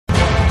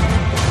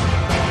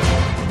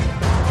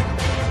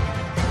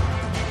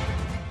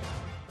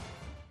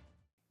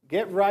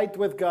Get right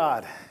with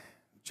God.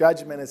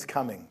 Judgment is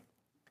coming.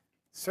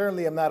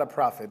 Certainly, I'm not a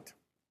prophet.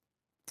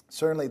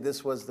 Certainly,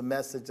 this was the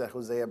message that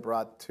Hosea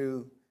brought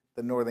to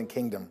the northern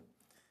kingdom.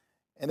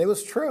 And it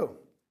was true.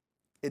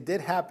 It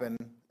did happen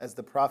as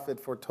the prophet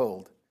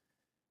foretold.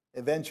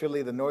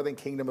 Eventually, the northern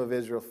kingdom of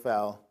Israel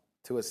fell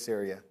to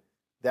Assyria.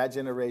 That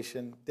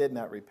generation did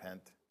not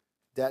repent.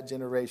 That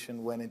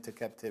generation went into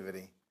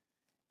captivity.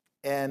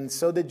 And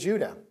so did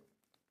Judah.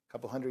 A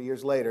couple hundred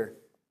years later,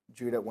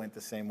 Judah went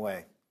the same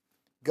way.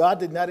 God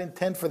did not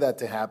intend for that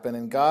to happen,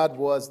 and God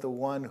was the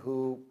one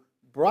who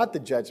brought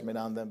the judgment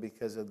on them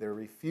because of their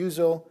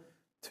refusal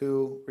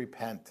to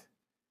repent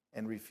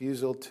and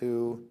refusal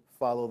to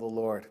follow the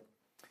Lord.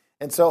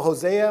 And so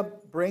Hosea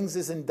brings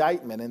this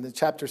indictment. And in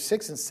chapter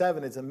 6 and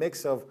 7, it's a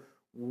mix of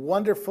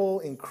wonderful,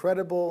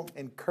 incredible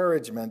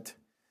encouragement,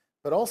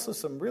 but also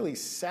some really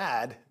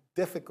sad,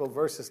 difficult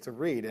verses to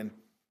read. And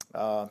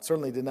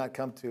certainly did not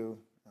come to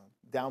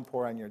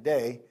downpour on your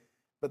day,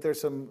 but there's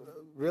some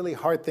really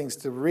hard things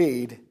to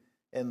read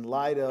in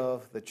light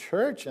of the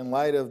church, in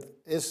light of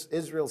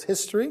Israel's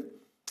history,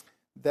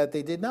 that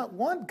they did not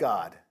want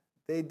God.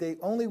 They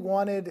only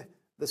wanted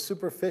the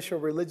superficial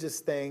religious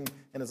thing,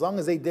 and as long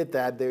as they did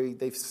that,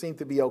 they seemed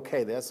to be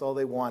okay. That's all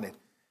they wanted.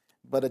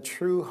 But a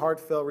true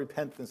heartfelt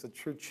repentance, a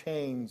true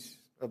change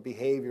of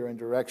behavior and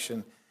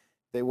direction,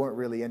 they weren't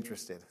really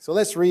interested. So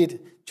let's read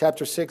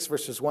chapter 6,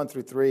 verses 1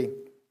 through 3,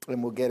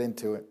 and we'll get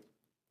into it.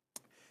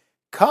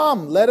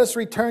 Come, let us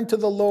return to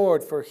the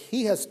Lord, for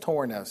he has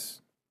torn us,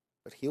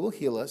 but he will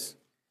heal us.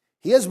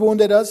 He has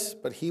wounded us,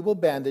 but he will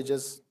bandage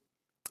us.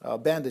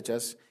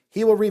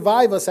 He will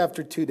revive us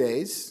after 2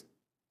 days,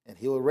 and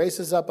he will raise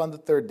us up on the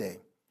third day,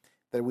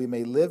 that we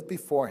may live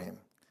before him.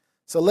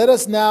 So let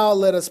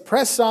us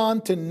press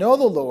on to know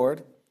the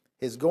Lord.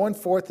 His going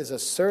forth is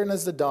as certain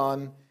as the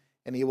dawn,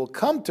 and he will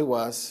come to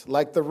us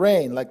like the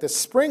rain, like the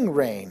spring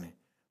rain,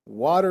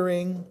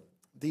 watering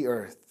the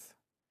earth.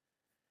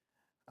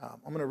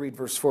 I'm going to read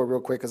verse 4 real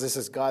quick because this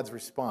is God's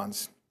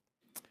response.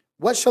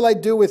 What shall I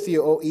do with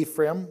you, O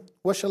Ephraim?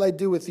 What shall I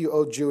do with you,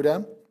 O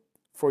Judah?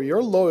 For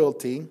your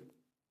loyalty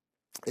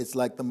is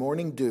like the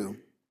morning dew,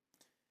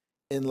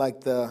 and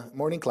like the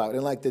morning cloud,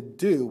 and like the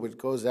dew which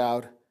goes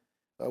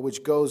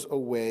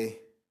away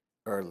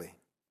early.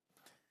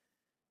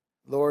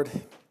 Lord,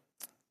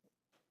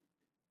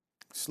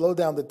 slow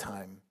down the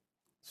time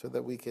so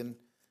that we can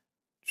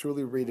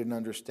truly read and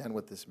understand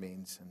what this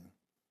means. And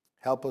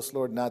help us,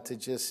 Lord, not to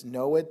just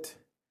know it,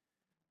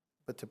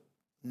 but to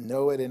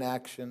know it in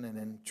action and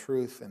in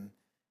truth, and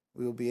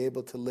we will be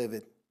able to live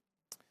it.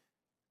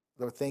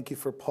 Lord, thank you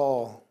for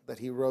Paul, that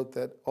he wrote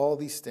that all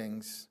these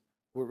things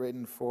were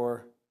written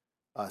for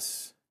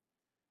us,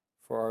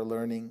 for our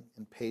learning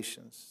and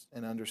patience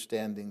and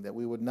understanding, that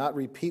we would not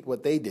repeat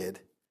what they did,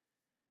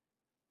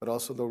 but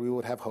also, Lord, we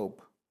would have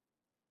hope.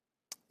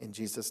 In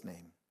Jesus'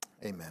 name,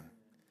 amen.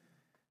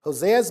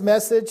 Hosea's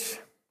message,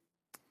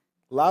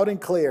 loud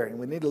and clear, and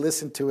we need to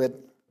listen to it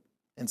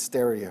in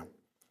stereo.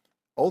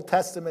 Old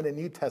Testament and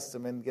New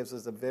Testament gives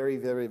us a very,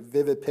 very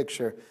vivid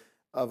picture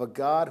of a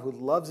God who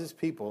loves his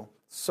people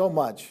so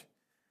much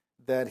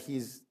that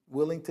he's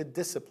willing to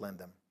discipline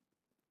them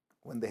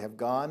when they have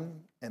gone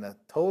in a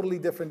totally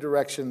different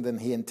direction than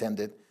he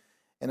intended,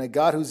 and a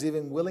God who's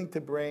even willing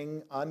to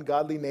bring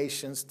ungodly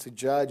nations to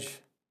judge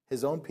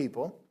his own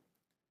people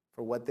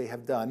for what they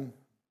have done.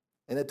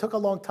 And it took a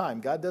long time.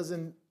 God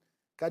doesn't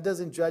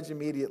judge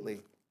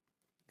immediately.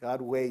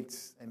 God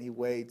waits, and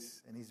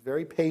he's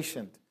very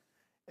patient.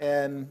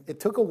 And it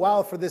took a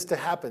while for this to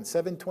happen.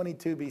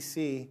 722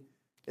 BC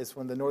is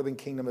when the northern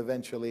kingdom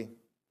eventually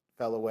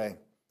fell away.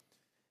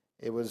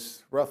 It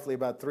was roughly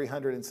about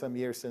 300 and some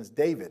years since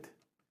David.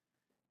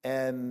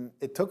 And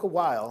it took a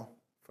while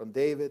from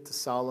David to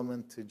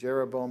Solomon to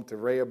Jeroboam to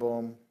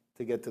Rehoboam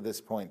to get to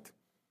this point.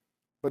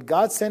 But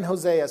God sent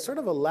Hosea, sort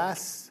of a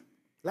last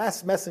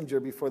messenger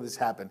before this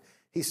happened.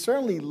 He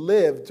certainly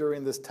lived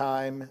during this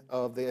time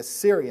of the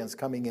Assyrians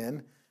coming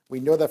in. We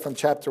know that from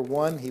chapter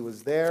 1, he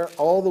was there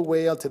all the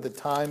way up to the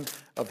time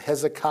of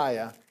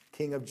Hezekiah,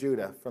 king of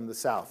Judah, from the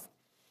south.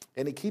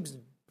 And he keeps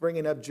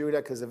bringing up Judah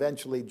because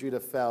eventually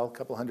Judah fell a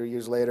couple hundred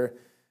years later,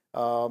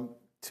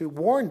 to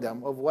warn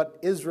them of what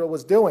Israel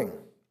was doing.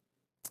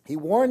 He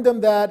warned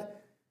them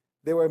that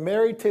they were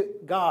married to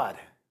God.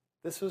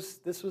 This was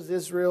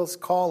Israel's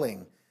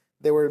calling.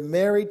 They were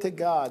married to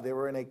God. They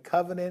were in a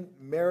covenant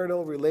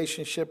marital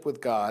relationship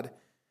with God,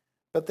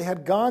 but they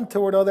had gone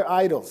toward other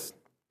idols,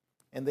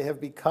 and they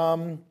have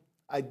become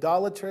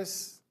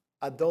idolatrous,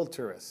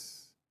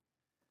 adulterous.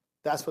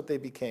 That's what they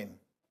became.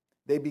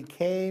 They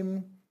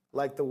became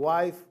like the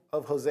wife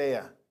of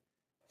Hosea.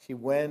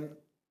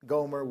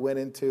 Gomer went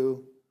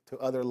into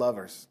other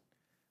lovers.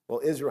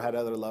 Well, Israel had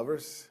other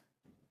lovers,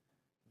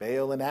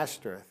 Baal and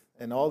Ashtoreth,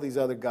 and all these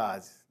other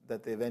gods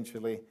that they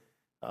eventually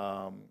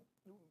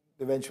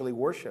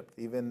worshipped,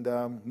 even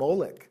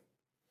Molech.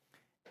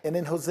 And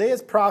in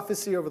Hosea's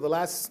prophecy over the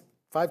last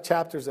 5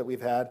 chapters that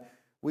we've had,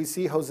 we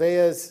see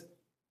Hosea's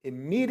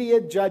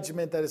immediate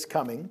judgment that is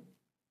coming,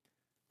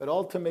 but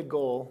ultimate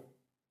goal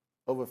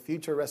over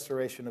future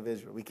restoration of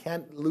Israel. We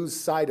can't lose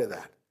sight of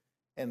that.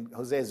 And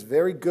Hosea is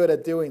very good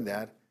at doing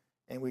that.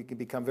 And we can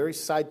become very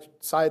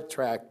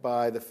sidetracked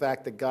by the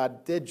fact that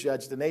God did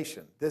judge the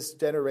nation. This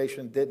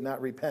generation did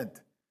not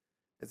repent.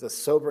 It's a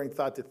sobering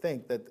thought to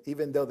think that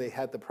even though they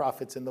had the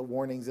prophets and the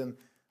warnings and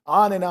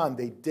on,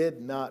 they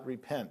did not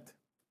repent.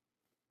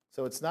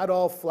 So it's not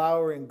all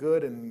flower and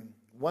good and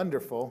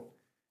wonderful,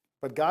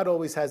 but God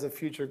always has a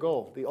future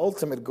goal. The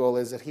ultimate goal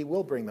is that he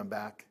will bring them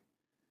back,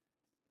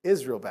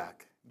 Israel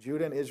back.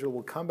 Judah and Israel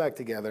will come back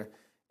together,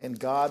 and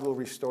God will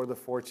restore the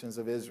fortunes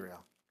of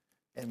Israel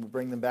and will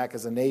bring them back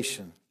as a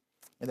nation,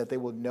 and that they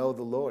will know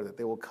the Lord, that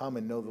they will come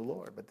and know the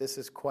Lord. But this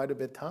is quite a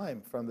bit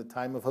time from the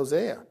time of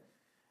Hosea.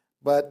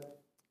 But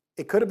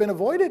it could have been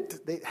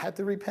avoided. They had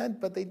to repent,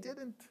 but they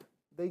didn't.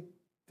 They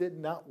did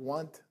not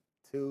want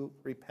to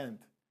repent.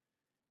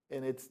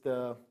 And it's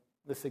the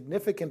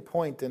significant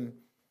point in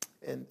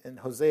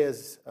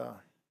Hosea's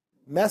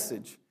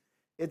message.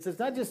 It's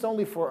not just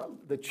only for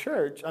the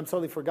church,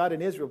 for God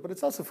and Israel, but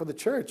it's also for the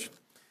church.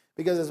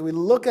 Because as we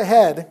look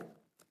ahead,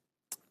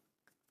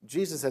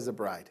 Jesus has a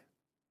bride.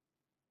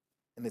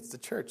 And it's the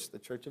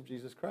church of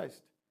Jesus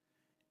Christ.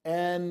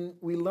 And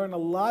we learn a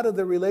lot of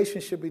the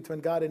relationship between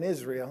God and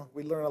Israel.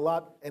 We learn a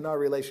lot in our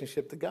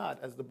relationship to God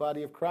as the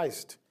body of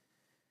Christ.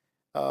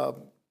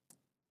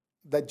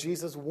 That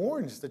Jesus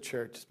warns the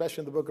church,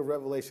 especially in the book of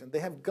Revelation. They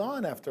have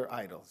gone after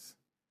idols.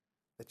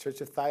 The church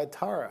of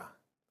Thyatira,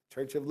 the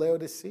church of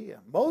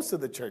Laodicea. Most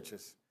of the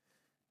churches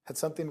had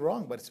something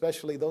wrong, but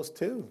especially those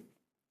two.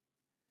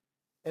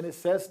 And it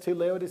says to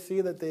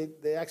Laodicea that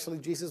they actually,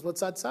 Jesus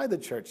was outside the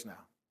church now.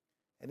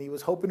 And he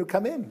was hoping to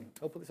come in.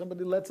 Hopefully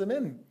somebody lets him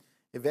in.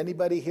 If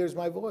anybody hears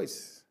my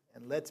voice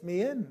and lets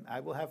me in,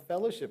 I will have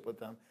fellowship with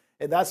them.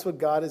 And that's what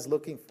God is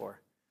looking for.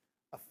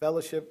 A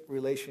fellowship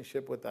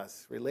relationship with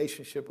us.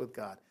 Relationship with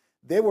God.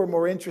 They were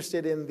more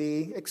interested in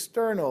the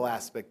external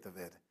aspect of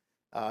it.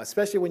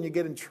 Especially when you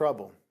get in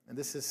trouble. And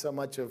this is so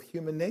much of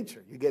human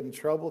nature. You get in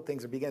trouble,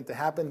 things begin to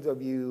happen, so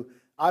you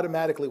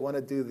automatically want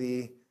to do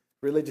the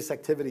religious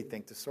activity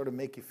thing to sort of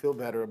make you feel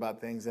better about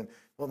things. And,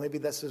 well, maybe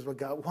this is what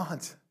God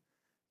wants.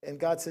 And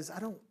God says, I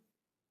don't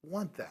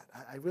want that.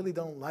 I really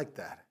don't like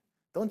that.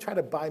 Don't try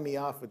to buy me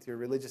off with your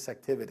religious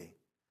activity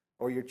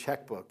or your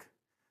checkbook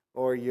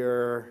or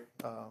your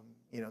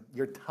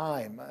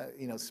time,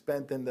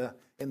 spent in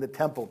the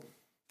temple.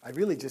 I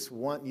really just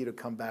want you to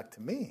come back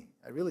to me.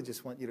 I really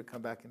just want you to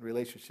come back in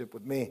relationship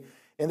with me.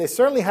 And they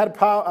certainly had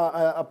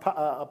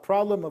a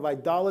problem of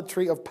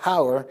idolatry of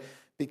power,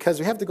 because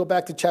we have to go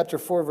back to chapter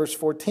 4, verse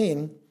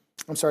 14.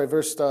 I'm sorry, where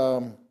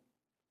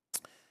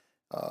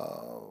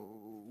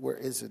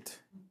is it?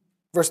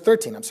 Verse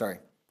 13, I'm sorry.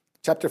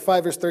 Chapter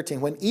 5, verse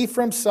 13. When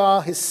Ephraim saw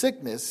his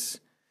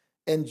sickness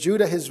and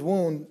Judah his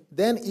wound,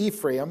 then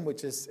Ephraim,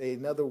 which is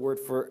another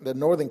word for the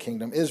northern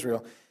kingdom,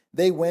 Israel,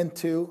 they went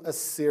to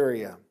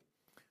Assyria.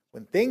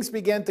 When things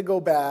began to go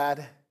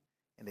bad,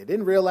 and they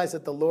didn't realize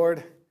that the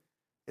Lord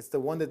is the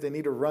one that they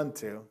need to run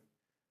to,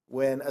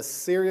 when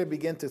Assyria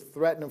began to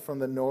threaten them from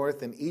the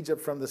north and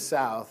Egypt from the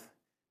south,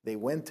 they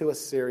went to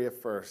Assyria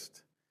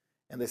first.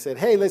 And they said,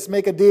 hey, let's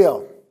make a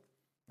deal.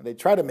 And they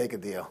tried to make a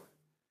deal.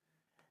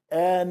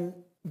 And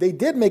they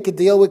did make a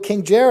deal with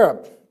King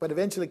Jerob. But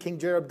eventually King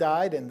Jerob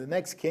died, and the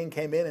next king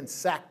came in and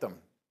sacked them.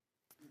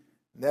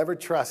 Never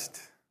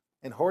trust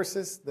in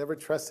horses, never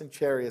trust in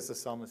chariots, the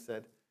psalmist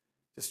said.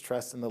 Just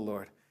trust in the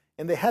Lord.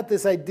 And they had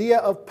this idea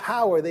of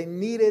power. They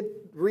needed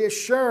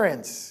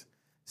reassurance,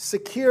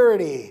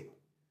 security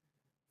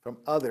from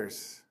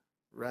others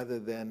rather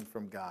than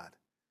from God.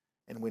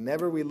 And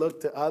whenever we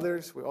look to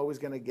others, we're always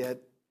going to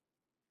get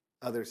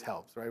others'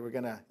 help, right?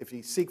 If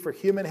you seek for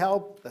human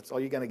help, that's all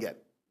you're going to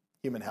get,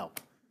 human help.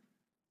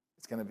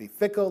 It's going to be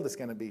fickle, it's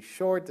going to be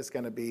short, it's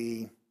going to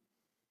be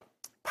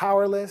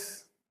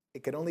powerless.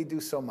 It can only do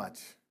so much.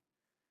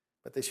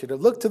 But they should have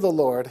looked to the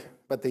Lord,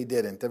 but they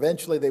didn't.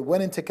 Eventually, they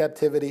went into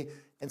captivity.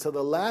 And so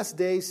the last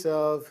days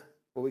of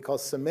what we call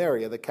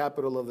Samaria, the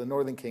capital of the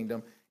northern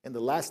kingdom, and the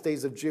last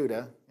days of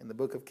Judah in the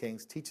book of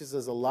Kings teaches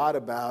us a lot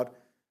about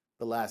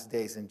the last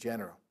days in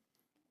general,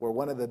 where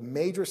one of the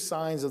major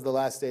signs of the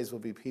last days will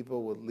be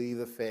people will leave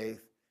the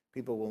faith,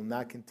 people will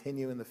not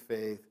continue in the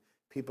faith,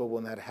 people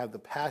will not have the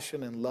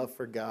passion and love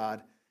for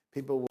God,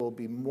 people will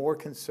be more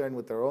concerned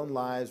with their own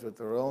lives, with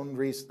their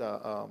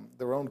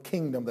own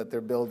kingdom that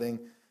they're building,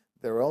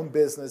 their own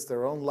business,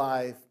 their own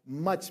life,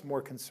 much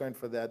more concerned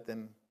for that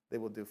than they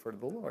will do for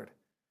the Lord.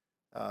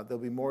 They'll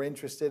be more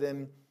interested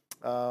in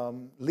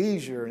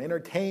leisure and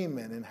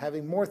entertainment and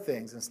having more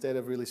things instead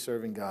of really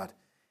serving God.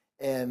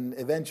 And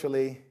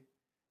eventually,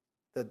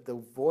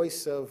 the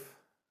voice of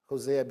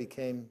Hosea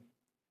became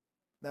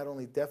not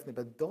only deafening,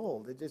 but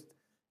dulled.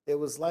 It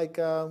was like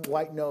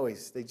white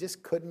noise. They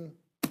just couldn't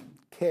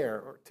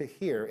care or to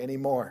hear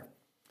anymore.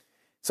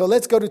 So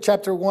let's go to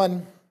chapter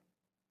 1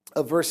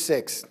 of verse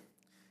 6.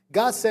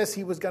 God says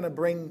he was going to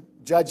bring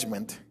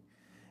judgment.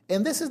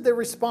 And this is the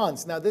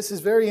response. Now, this is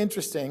very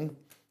interesting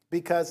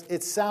because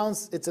it's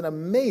an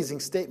amazing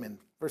statement,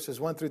 verses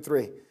 1 through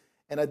 3.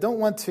 And I don't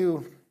want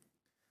to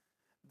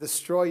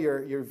destroy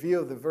your view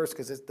of the verse,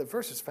 because the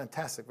verse is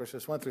fantastic,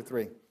 verses 1 through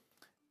 3.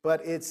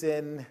 But it's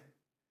in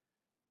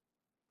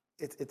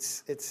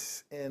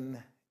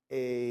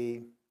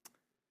a,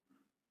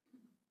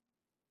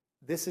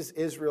 this is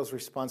Israel's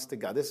response to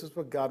God. This is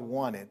what God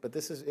wanted, but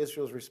this is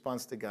Israel's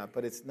response to God,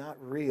 but it's not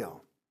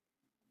real.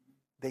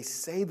 They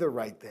say the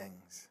right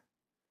things,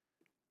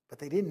 but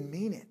they didn't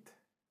mean it.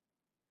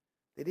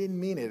 They didn't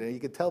mean it. And you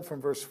can tell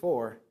from verse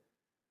 4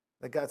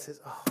 that God says,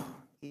 oh,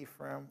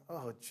 Ephraim,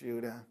 oh,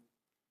 Judah,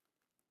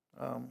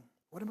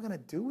 what am I going to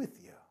do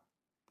with you?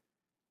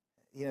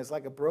 You know, it's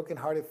like a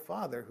broken-hearted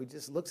father who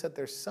just looks at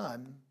their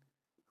son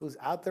who's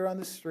out there on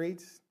the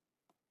streets,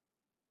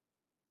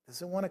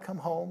 doesn't want to come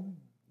home,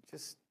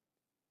 just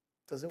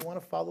doesn't want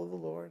to follow the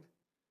Lord,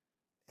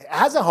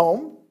 has a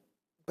home,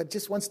 but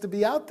just wants to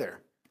be out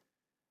there,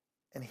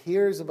 and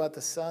hears about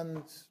the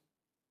son's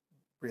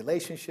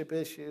relationship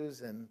issues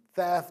and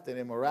theft and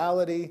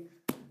immorality,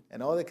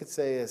 and all they could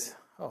say is,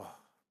 oh,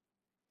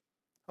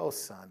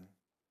 son.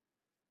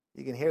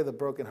 You can hear the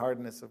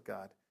brokenheartedness of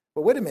God.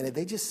 But wait a minute,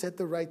 they just said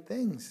the right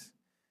things.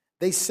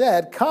 They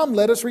said, come,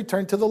 let us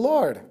return to the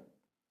Lord.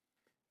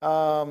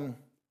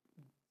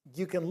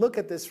 You can look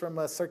at this from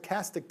a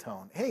sarcastic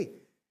tone. Hey,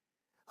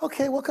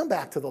 okay, we'll come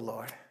back to the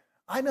Lord.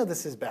 I know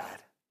this is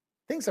bad.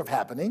 Things are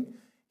happening.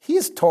 He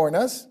has torn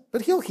us,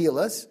 but he'll heal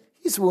us.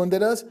 He's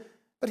wounded us,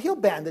 but he'll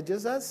bandage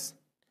us.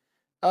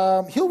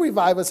 He'll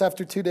revive us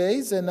after 2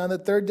 days, and on the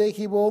third day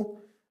he will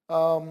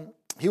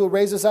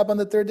raise us up on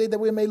the third day that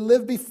we may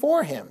live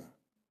before him.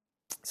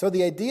 So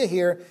the idea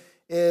here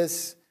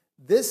is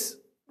this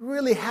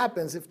really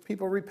happens if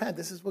people repent.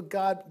 This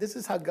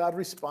is how God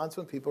responds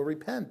when people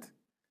repent.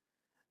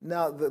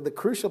 Now, the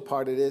crucial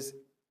part of it is,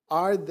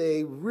 are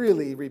they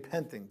really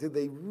repenting? Do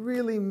they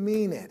really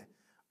mean it?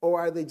 Or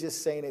are they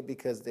just saying it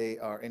because they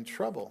are in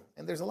trouble?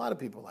 And there's a lot of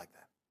people like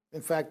that.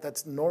 In fact,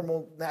 that's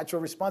normal,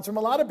 natural response from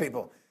a lot of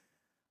people.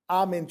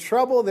 I'm in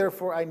trouble,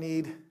 therefore I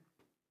need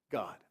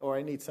God, or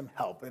I need some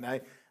help. And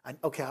I'm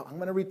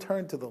going to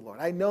return to the Lord.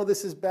 I know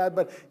this is bad,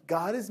 but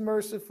God is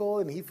merciful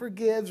and he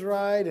forgives,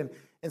 right?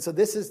 And so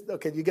this is,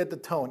 okay, you get the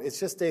tone. It's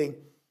just a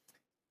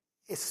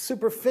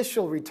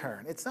superficial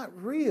return. It's not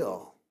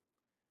real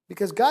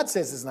because God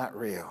says it's not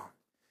real.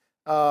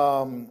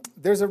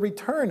 There's a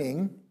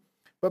returning,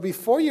 but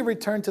before you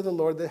return to the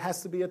Lord, there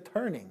has to be a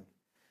turning,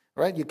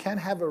 right? You can't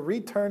have a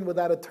return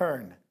without a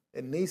turn.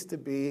 It needs to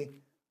be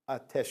a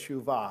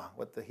teshuvah,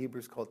 what the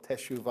Hebrews call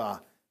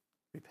teshuvah,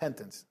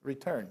 repentance,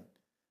 return.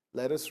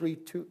 Let us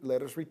return.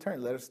 Let us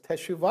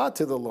teshuvah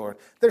to the Lord.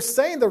 They're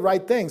saying the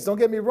right things. Don't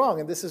get me wrong.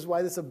 And this is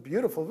why this is a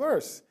beautiful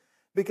verse.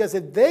 Because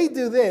if they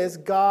do this,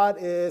 God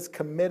is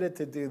committed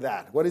to do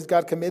that. What is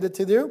God committed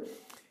to do?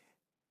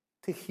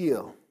 To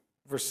heal.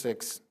 Verse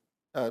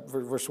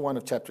 1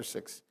 of chapter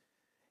 6.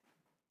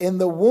 In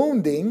the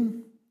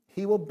wounding,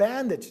 he will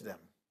bandage them.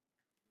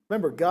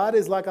 Remember, God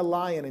is like a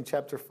lion in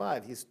chapter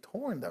 5. He's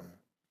torn them.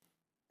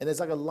 And it's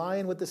like a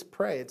lion with his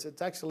prey.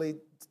 It's actually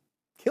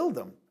killed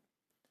them.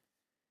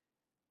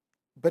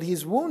 But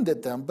he's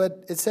wounded them.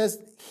 But it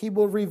says he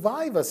will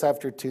revive us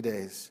after 2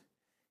 days.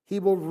 He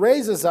will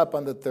raise us up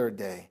on the third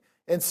day.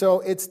 And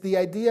so it's the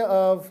idea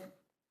of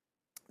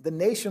the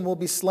nation will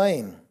be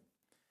slain.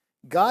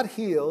 God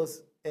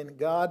heals and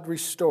God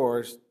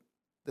restores.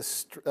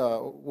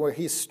 Where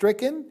he's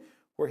stricken,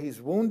 where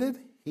he's wounded,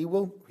 he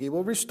will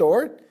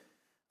restore it.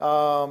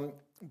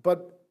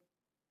 But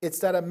it's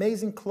that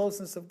amazing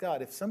closeness of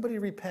God. If somebody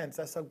repents,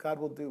 that's how God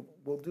will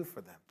do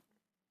for them.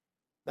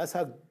 That's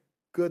how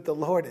good the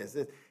Lord is.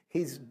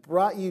 He's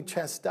brought you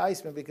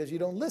chastisement because you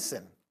don't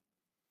listen.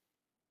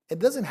 It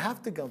doesn't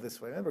have to go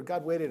this way. Remember,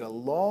 God waited a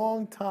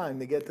long time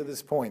to get to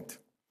this point.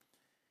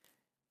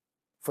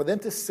 For them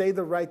to say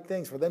the right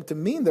things, for them to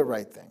mean the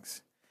right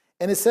things.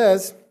 And it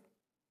says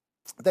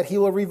that he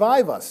will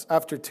revive us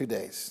after 2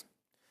 days.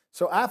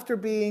 So after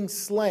being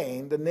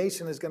slain, the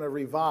nation is going to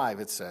revive,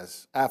 it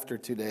says, after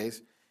 2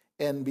 days,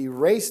 and be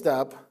raised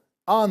up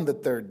on the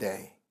third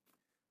day.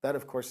 That,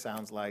 of course,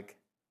 sounds like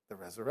the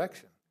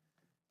resurrection.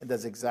 And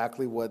that's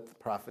exactly what the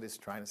prophet is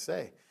trying to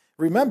say.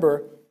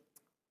 Remember,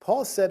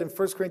 Paul said in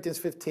 1 Corinthians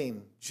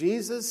 15,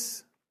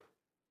 Jesus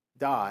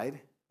died,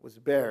 was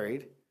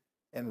buried,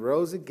 and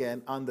rose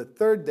again on the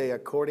third day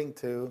according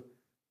to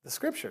the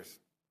Scriptures.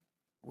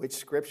 Which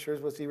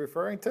Scriptures was he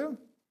referring to?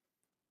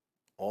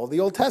 All the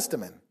Old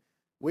Testament.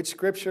 Which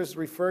Scriptures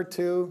refer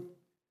to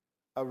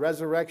a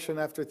resurrection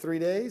after 3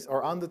 days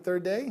or on the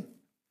third day?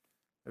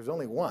 There's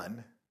only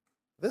one,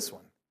 this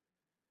one.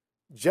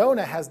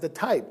 Jonah has the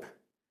type.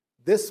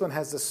 This one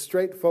has the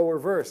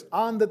straightforward verse.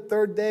 On the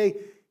third day,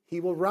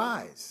 he will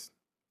rise.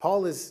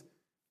 Paul is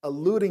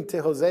alluding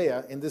to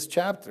Hosea in this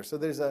chapter. So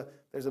there's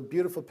a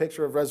beautiful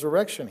picture of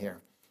resurrection here.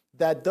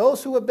 That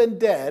those who have been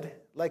dead,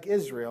 like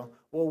Israel,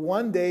 will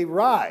one day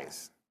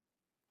rise.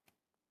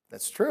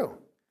 That's true.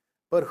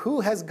 But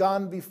who has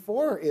gone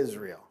before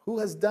Israel? Who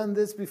has done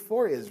this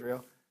before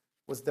Israel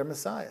was their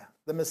Messiah.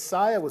 The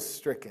Messiah was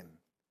stricken,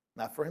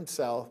 not for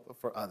himself, but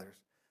for others.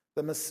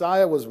 The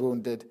Messiah was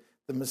wounded.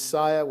 The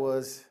Messiah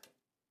was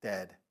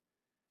dead.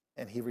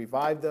 And he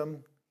revived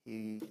them.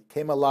 He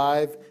came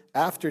alive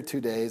after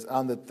 2 days.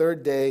 On the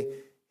third day,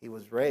 he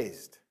was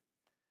raised.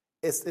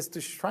 It's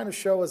trying to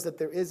show us that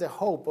there is a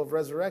hope of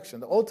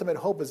resurrection. The ultimate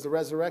hope is the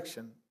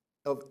resurrection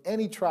of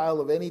any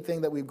trial, of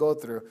anything that we go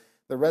through.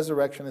 The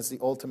resurrection is the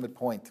ultimate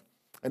point.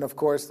 And of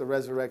course, the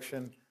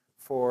resurrection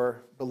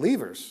for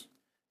believers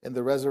and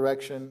the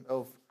resurrection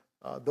of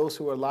those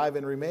who are alive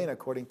and remain,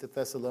 according to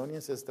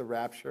Thessalonians, is the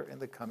rapture and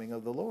the coming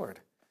of the Lord.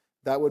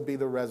 That would be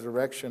the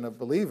resurrection of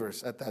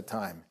believers at that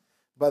time.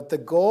 But the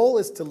goal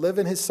is to live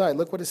in his sight.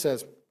 Look what it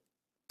says.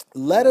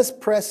 Let us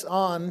press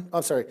on,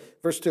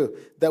 verse 2,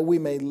 that we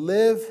may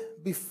live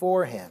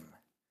before him.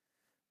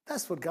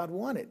 That's what God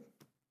wanted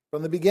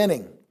from the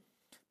beginning.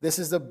 This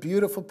is a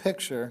beautiful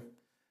picture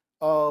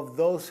of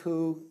those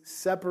who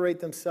separate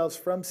themselves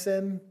from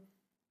sin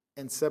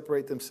and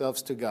separate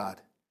themselves to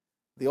God.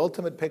 The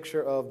ultimate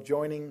picture of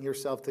joining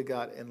yourself to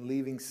God and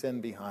leaving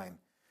sin behind.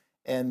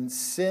 And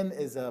sin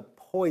is a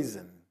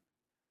poison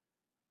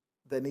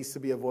that needs to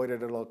be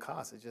avoided at all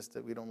costs. It's just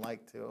that we don't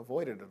like to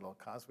avoid it at all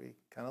costs. We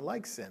kind of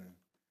like sin.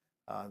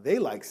 They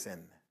like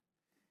sin.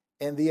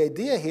 And the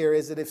idea here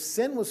is that if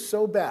sin was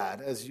so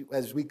bad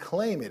as we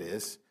claim it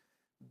is,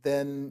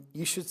 then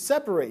you should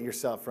separate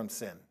yourself from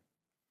sin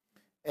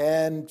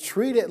and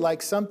treat it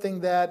like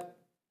something that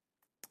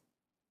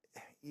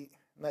you're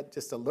not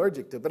just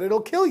allergic to, but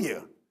it'll kill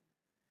you.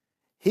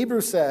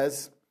 Hebrews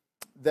says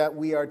that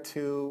we are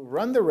to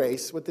run the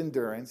race with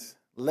endurance,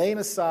 laying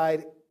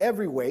aside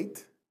every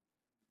weight,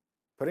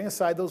 putting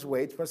aside those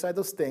weights, put aside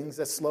those things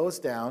that slow us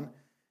down,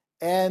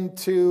 and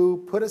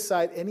to put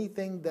aside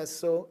anything that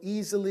so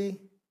easily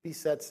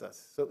besets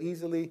us, so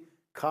easily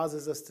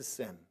causes us to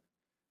sin.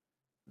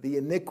 The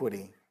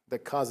iniquity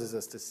that causes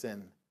us to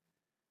sin.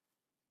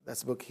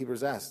 That's the book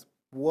Hebrews asks.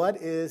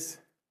 What is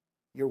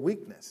your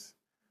weakness?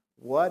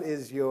 What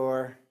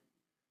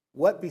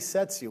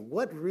besets you?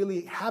 What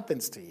really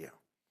happens to you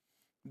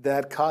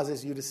that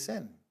causes you to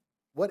sin?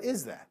 What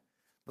is that?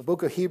 The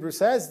book of Hebrews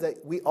says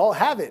that we all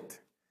have it.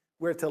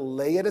 We're to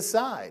lay it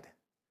aside.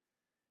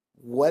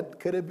 What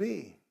could it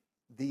be?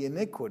 The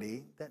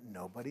iniquity that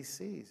nobody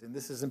sees. And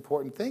this is an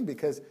important thing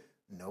because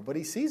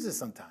nobody sees it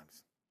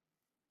sometimes.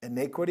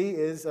 Iniquity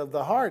is of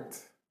the heart.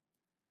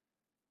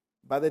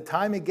 By the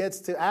time it gets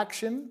to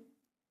action,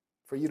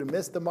 for you to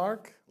miss the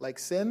mark, like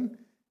sin,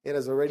 it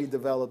has already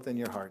developed in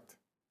your heart.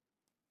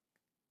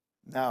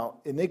 Now,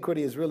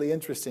 iniquity is really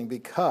interesting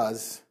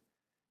because,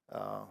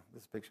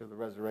 this picture of the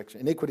resurrection,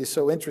 iniquity is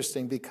so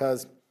interesting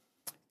because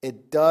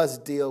it does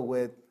deal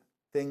with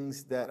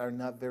things that are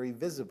not very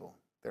visible.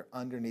 They're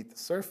underneath the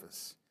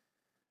surface.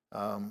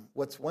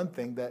 What's one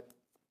thing that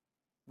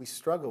we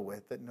struggle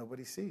with that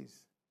nobody sees?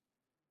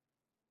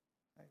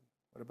 Right?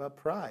 What about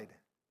pride?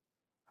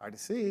 Hard to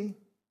see.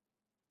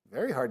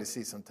 Very hard to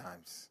see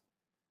sometimes.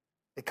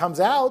 It comes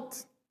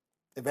out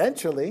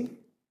eventually.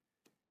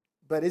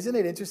 But isn't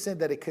it interesting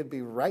that it could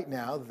be right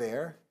now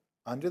there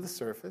under the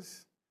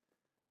surface?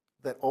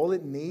 That all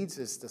it needs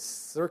is the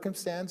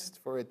circumstance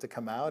for it to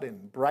come out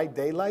in bright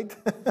daylight?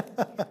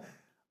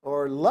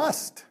 Or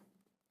lust.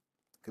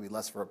 It could be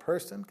lust for a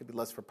person. It could be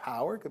lust for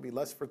power. It could be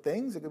lust for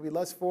things. It could be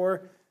lust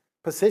for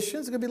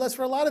positions. It could be lust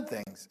for a lot of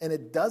things. And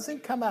it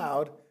doesn't come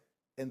out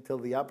until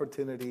the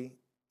opportunity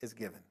is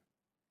given.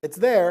 It's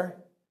there,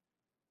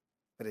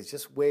 but it's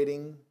just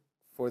waiting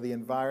for the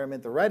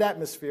environment, the right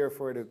atmosphere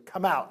for it to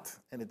come out.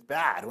 And it's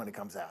bad when it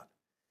comes out.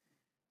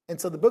 And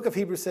so the book of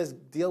Hebrews says,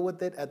 deal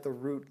with it at the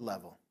root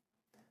level.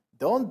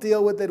 Don't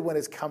deal with it when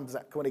it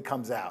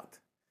comes out.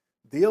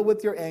 Deal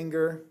with your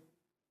anger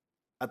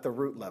at the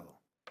root level.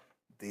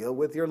 Deal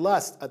with your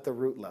lust at the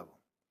root level.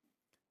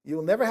 You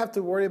will never have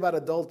to worry about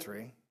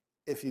adultery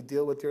if you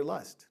deal with your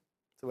lust.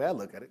 That's the way I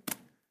look at it.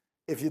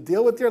 If you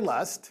deal with your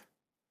lust,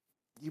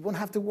 you won't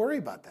have to worry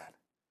about that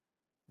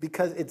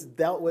because it's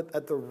dealt with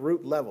at the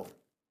root level.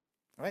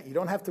 All right? You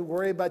don't have to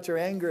worry about your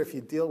anger if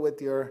you deal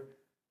with your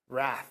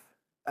wrath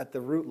at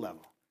the root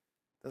level.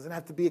 It doesn't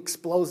have to be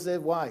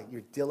explosive. Why?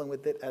 You're dealing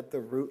with it at the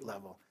root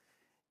level.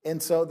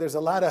 And so there's a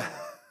lot of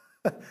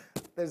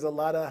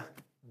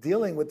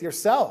dealing with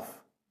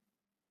yourself.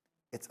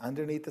 It's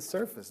underneath the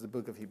surface, the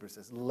book of Hebrews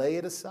says. Lay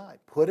it aside.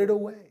 Put it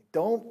away.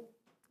 Don't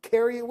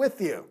carry it with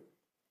you.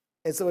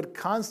 And so it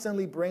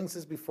constantly brings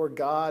us before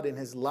God in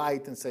his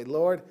light and say,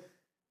 Lord,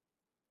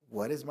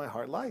 what is my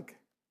heart like?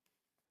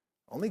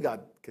 Only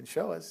God can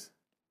show us.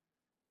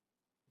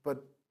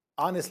 But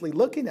honestly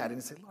looking at it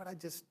and say, Lord, I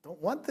just don't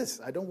want this.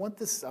 I don't want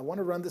this. I want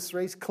to run this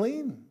race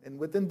clean and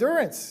with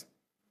endurance.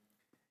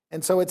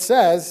 And so it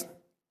says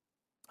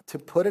to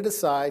put it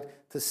aside,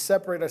 to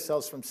separate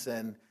ourselves from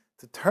sin,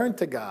 to turn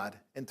to God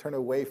and turn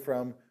away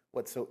from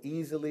what so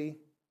easily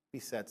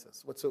besets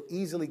us, what so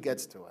easily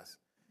gets to us.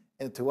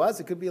 And to us,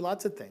 it could be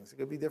lots of things. It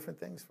could be different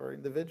things for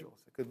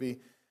individuals. It could be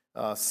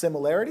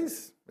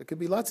similarities. It could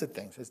be lots of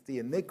things. It's the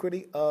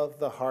iniquity of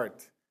the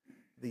heart.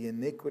 The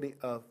iniquity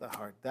of the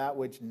heart. That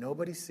which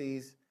nobody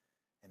sees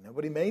and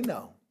nobody may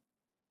know.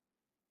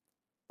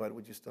 But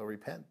would you still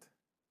repent?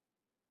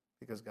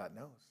 Because God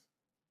knows.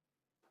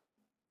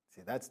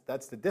 See,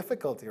 that's the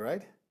difficulty,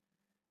 right?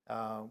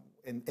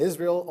 And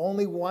Israel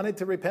only wanted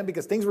to repent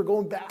because things were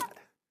going bad.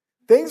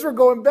 Things were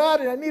going bad,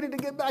 and I needed to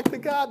get back to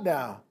God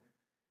now.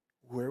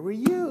 Where were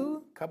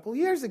you a couple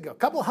years ago? A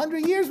couple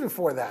hundred years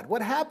before that?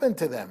 What happened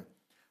to them?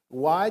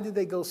 Why did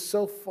they go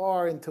so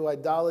far into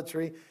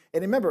idolatry?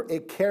 And remember,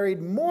 it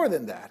carried more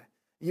than that.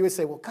 You would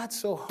say, well, God's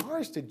so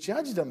harsh to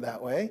judge them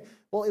that way.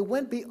 Well, it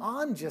went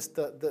beyond just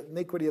the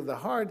iniquity of the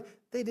heart.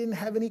 They didn't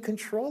have any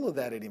control of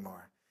that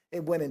anymore.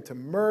 It went into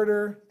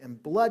murder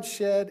and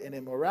bloodshed and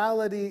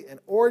immorality and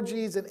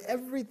orgies and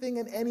everything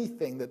and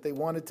anything that they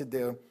wanted to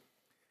do.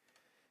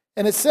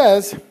 And it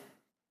says,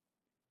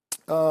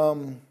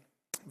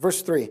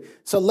 verse 3,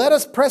 so let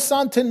us press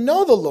on to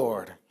know the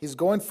Lord. He's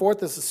going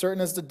forth as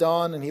certain as the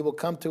dawn, and he will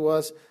come to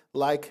us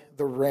like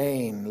the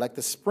rain, like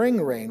the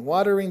spring rain,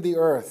 watering the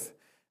earth.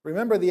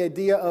 Remember the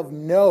idea of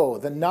know.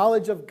 The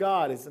knowledge of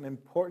God is an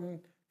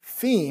important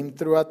theme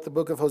throughout the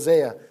book of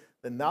Hosea.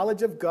 The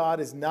knowledge of God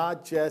is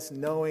not just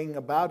knowing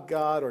about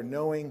God or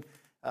knowing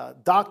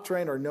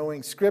doctrine or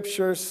knowing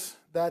scriptures.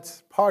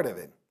 That's part of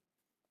it.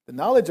 The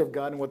knowledge of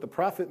God and what the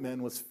prophet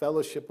meant was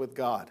fellowship with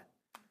God.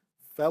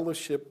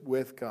 Fellowship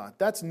with God.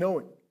 That's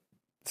knowing,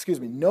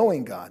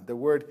 knowing God. The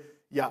word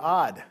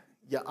ya'ad,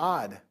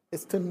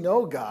 is to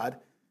know God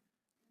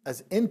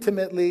as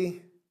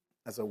intimately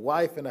as a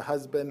wife and a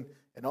husband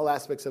in all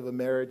aspects of a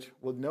marriage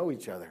will know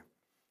each other.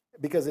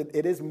 Because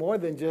it is more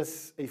than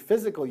just a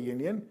physical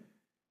union,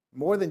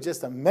 more than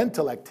just a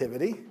mental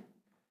activity.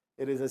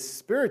 It is a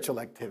spiritual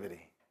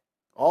activity.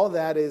 All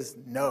that is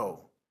know.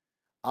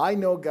 I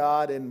know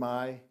God in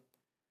my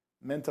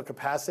mental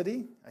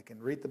capacity. I can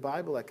read the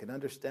Bible. I can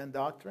understand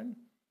doctrine.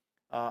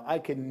 I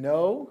can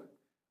know,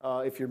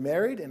 if you're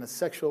married, in a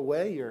sexual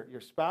way,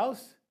 your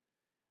spouse.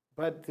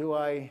 But do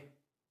I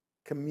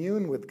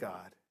commune with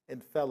God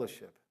in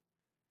fellowship?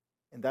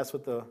 And that's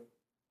what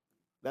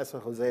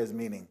Hosea is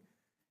meaning.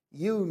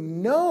 You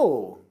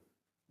know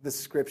the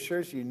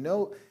scriptures. You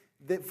know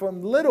that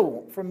from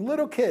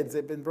little kids,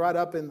 they've been brought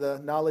up in the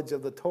knowledge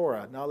of the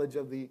Torah, knowledge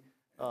of the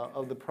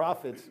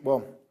prophets.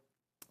 Well,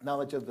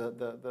 knowledge of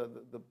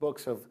the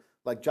books of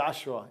like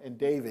Joshua and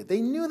David.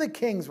 They knew the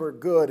kings were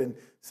good, and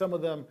some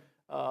of them,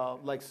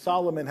 like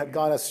Solomon, had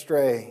gone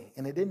astray,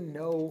 and they didn't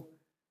know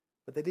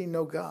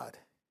God.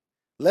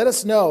 Let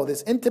us know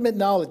this intimate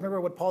knowledge.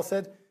 Remember what Paul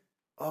said?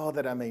 Oh,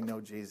 that I may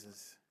know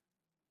Jesus.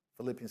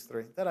 Philippians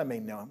 3, that I may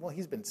know him. Well,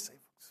 he's been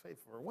saved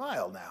for a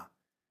while now.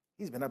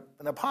 He's been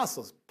an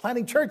apostle,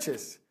 planting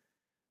churches,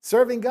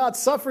 serving God,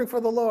 suffering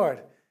for the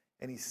Lord.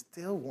 And he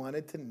still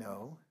wanted to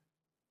know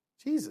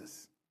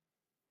Jesus.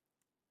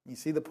 You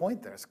see the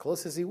point there. As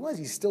close as he was,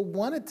 he still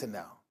wanted to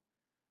know.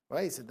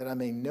 Right? He said that I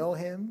may know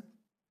him.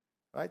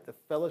 Right? The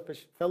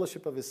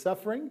fellowship of his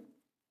suffering.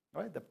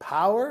 Right? The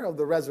power of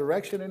the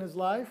resurrection in his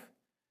life.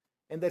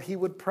 And that he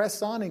would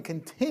press on and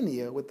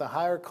continue with the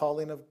higher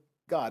calling of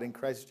God in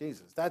Christ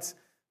Jesus. That's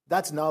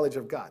knowledge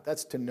of God.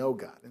 That's to know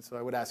God. And so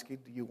I would ask you,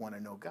 do you want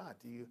to know God?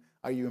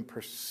 Are you in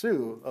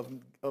pursuit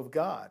of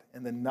God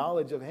and the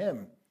knowledge of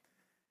him?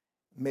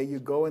 May you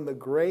go in the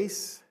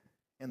grace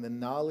and the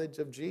knowledge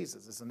of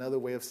Jesus. It's another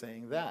way of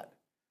saying that.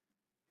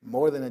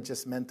 More than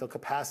just mental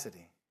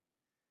capacity.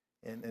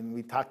 And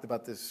we talked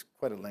about this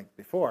quite at length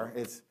before.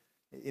 It's,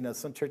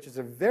 some churches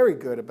are very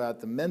good about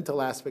the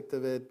mental aspect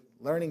of it,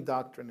 learning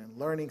doctrine and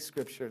learning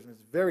scriptures, and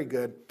it's very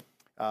good.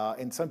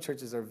 And some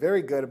churches are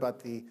very good about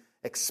the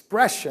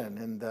expression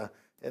and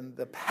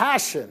the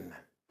passion,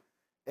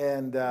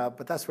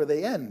 but that's where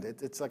they end.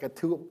 It's like a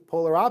two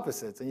polar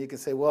opposites, and you can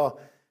say, well,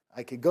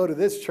 I could go to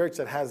this church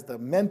that has the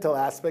mental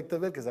aspect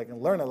of it because I can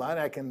learn a lot.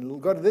 I can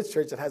go to this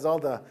church that has all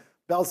the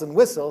bells and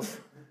whistles.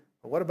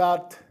 But what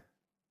about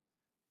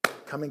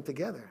coming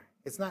together?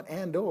 It's not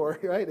and or,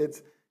 right?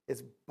 It's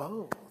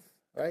both,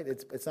 right?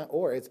 It's not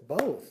or, it's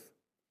both.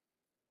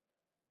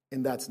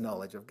 And that's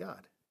knowledge of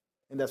God.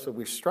 And that's what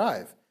we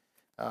strive.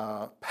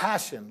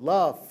 Passion,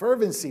 love,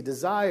 fervency,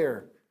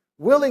 desire,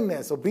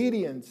 willingness,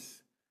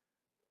 obedience.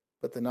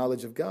 But the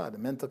knowledge of God, the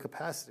mental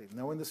capacity,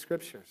 knowing the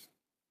scriptures.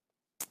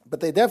 But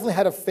they definitely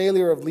had a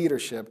failure of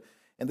leadership.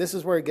 And this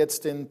is where it gets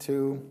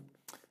into,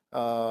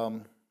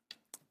 let's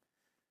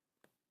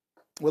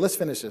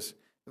finish this.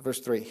 Verse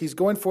 3. He's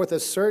going forth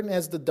as certain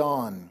as the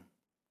dawn,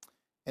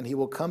 and he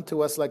will come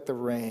to us like the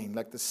rain,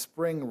 like the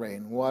spring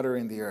rain,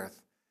 watering the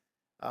earth.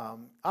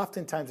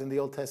 Oftentimes in the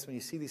Old Testament,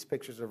 you see these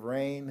pictures of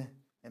rain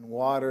and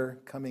water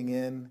coming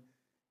in,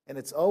 and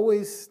it's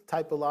always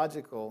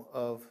typological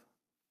of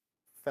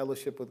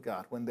fellowship with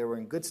God. When they were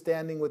in good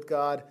standing with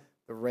God,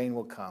 the rain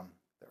will come,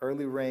 the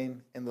early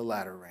rain and the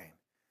latter rain.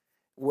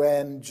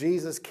 When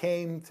Jesus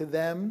came to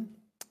them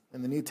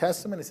in the New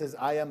Testament, it says,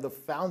 I am the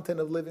fountain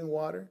of living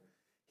water.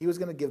 He was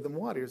going to give them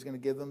water. He was going to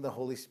give them the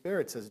Holy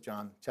Spirit, says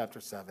John chapter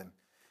 7.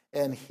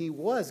 And he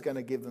was going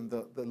to give them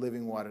the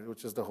living water,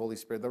 which is the Holy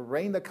Spirit. The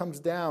rain that comes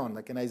down,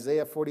 like in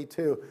Isaiah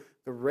 42,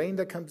 the rain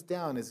that comes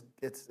down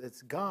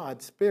it's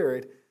God's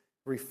Spirit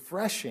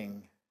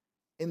refreshing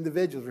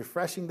individuals,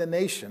 refreshing the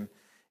nation.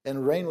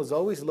 And rain was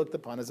always looked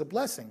upon as a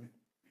blessing.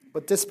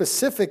 But this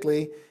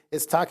specifically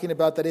is talking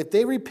about that if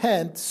they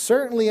repent,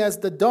 certainly as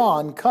the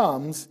dawn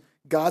comes,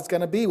 God's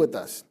going to be with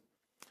us.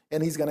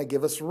 and he's going to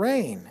give us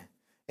rain,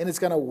 and it's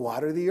going to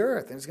water the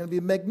earth, and it's going to be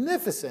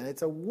magnificent.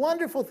 It's a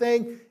wonderful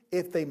thing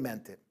if they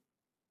meant it.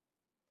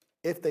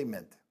 If they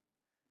meant it.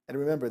 And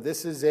remember,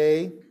 this is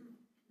a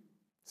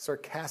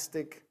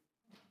sarcastic,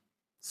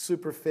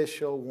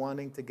 superficial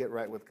wanting to get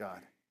right with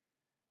God,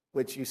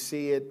 which you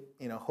see it,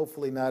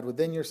 hopefully not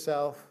within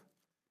yourself.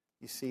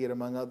 You see it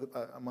among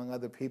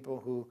other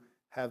people who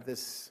have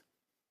this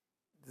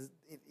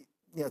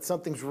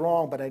something's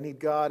wrong, but I need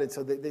God. And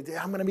so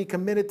I'm going to be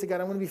committed to God.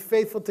 I'm going to be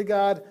faithful to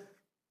God.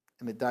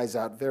 And it dies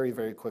out very,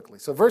 very quickly.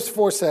 So verse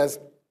 4 says,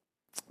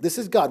 this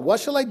is God. What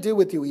shall I do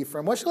with you,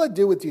 Ephraim? What shall I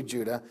do with you,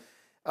 Judah?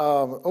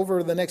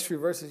 Over the next few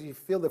verses, you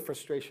feel the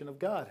frustration of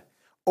God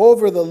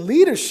over the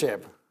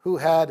leadership who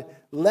had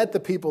led the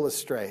people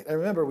astray. And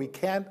remember, we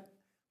can't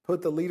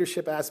put the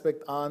leadership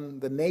aspect on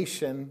the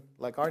nation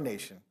like our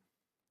nation.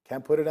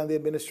 Can't put it on the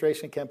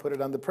administration, can't put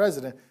it on the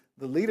president.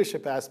 The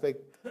leadership aspect,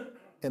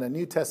 in a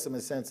New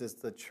Testament sense, is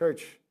the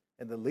church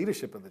and the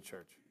leadership of the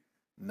church,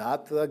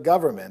 not the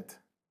government.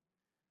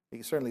 You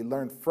can certainly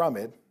learn from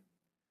it,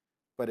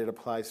 but it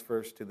applies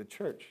first to the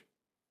church.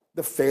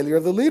 The failure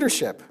of the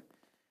leadership.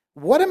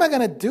 What am I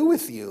going to do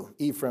with you,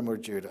 Ephraim or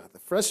Judah? The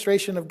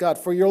frustration of God.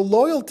 For your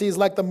loyalty is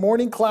like the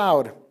morning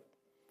cloud,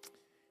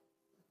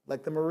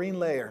 like the marine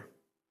layer.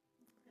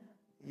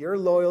 Your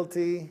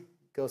loyalty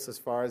goes as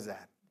far as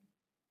that.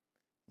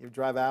 You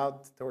drive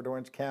out toward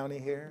Orange County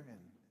here, and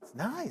it's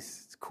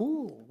nice. It's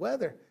cool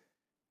weather.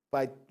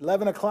 By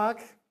 11 o'clock,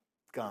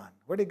 it's gone.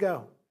 Where'd it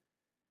go?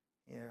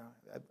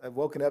 I've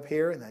woken up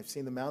here, and I've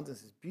seen the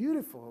mountains. It's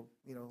beautiful.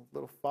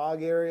 Little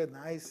fog area,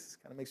 nice.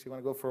 Kind of makes you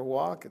want to go for a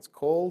walk. It's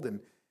cold,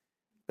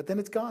 but then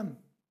it's gone.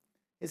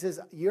 It says,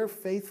 your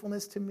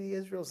faithfulness to me,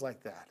 Israel, is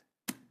like that.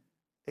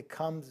 It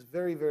comes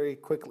very, very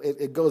quickly.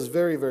 It goes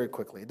very, very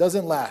quickly. It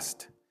doesn't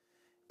last.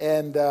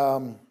 And,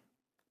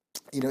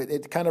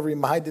 it kind of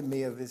reminded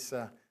me of this.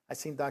 I've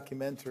seen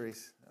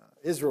documentaries.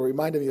 Israel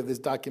reminded me of these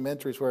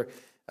documentaries where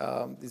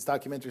these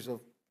documentaries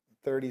of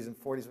 30s and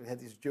 40s, we had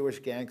these Jewish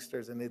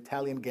gangsters and the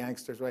Italian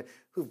gangsters, right,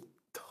 who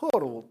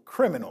total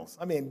criminals.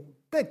 I mean,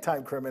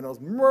 big-time criminals,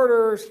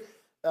 murderers,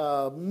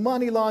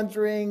 money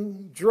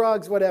laundering,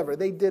 drugs, whatever.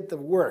 They did the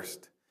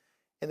worst.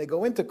 And they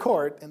go into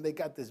court, and they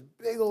got this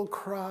big old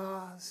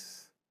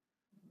cross.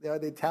 The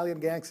Italian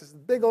gangsters,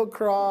 big old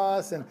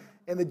cross, and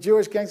the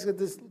Jewish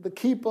gangsters got the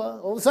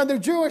kippah. All of a sudden, they're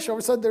Jewish. All of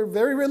a sudden, they're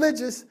very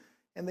religious.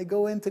 And they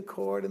go into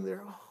court, and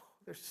they're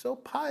so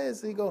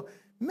pious. And you go,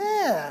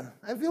 man,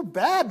 I feel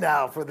bad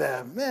now for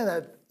them. Man,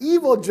 that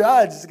evil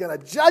judge is going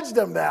to judge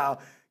them now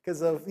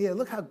because of,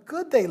 look how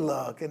good they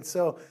look. And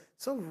so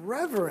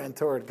reverent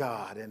toward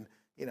God. And,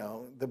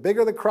 the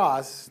bigger the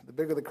cross, the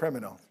bigger the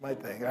criminal. It's my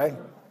thing, right?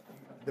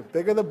 The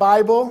bigger the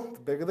Bible, the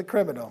bigger the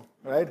criminal,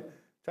 right?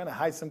 Trying to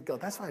hide some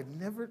guilt. That's why I've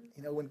never,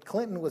 when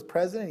Clinton was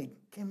president, he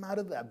came out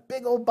of that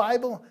big old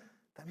Bible.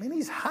 I mean,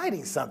 he's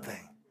hiding something.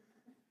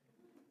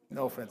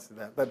 No offense to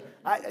that, but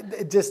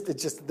it's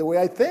just the way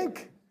I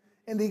think.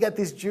 And you got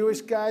these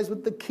Jewish guys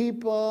with the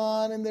kippah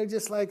on, and they're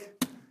just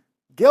like,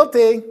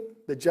 guilty.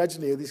 The judge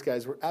knew these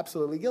guys were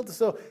absolutely guilty.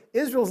 So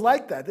Israel's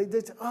like that. They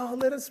did,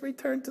 let us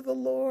return to the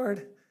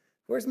Lord.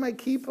 Where's my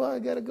kippah? I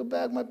got to go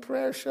back, my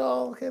prayer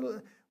shawl. Okay,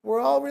 we're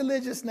all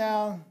religious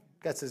now.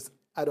 God says,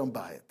 I don't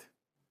buy it.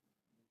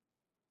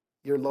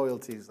 Your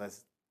loyalty is like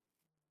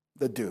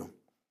the dew.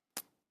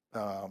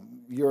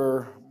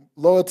 Your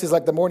loyalty is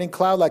like the morning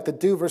cloud, like the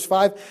dew. Verse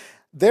 5,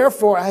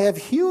 therefore I have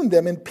hewn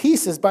them in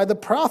pieces by the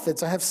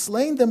prophets. I have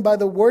slain them by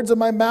the words of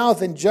my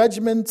mouth, and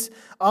judgments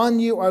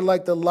on you are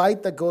like the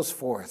light that goes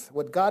forth.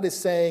 What God is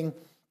saying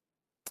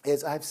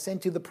is, I have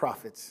sent you the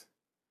prophets.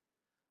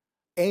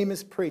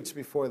 Amos preached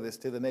before this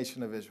to the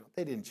nation of Israel.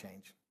 They didn't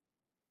change.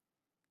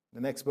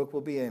 The next book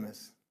will be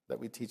Amos that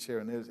we teach here,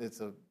 and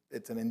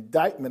it's an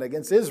indictment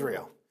against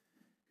Israel.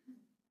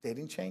 They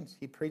didn't change.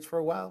 He preached for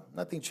a while.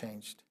 Nothing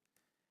changed.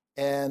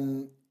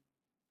 And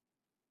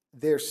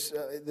there's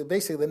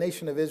basically the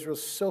nation of Israel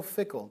is so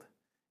fickle.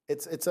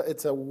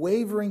 It's a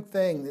wavering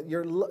thing.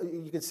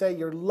 You could say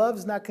your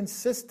love's not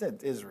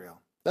consistent,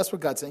 Israel. That's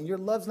what God's saying. Your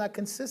love's not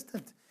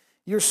consistent.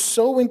 You're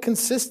so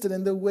inconsistent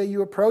in the way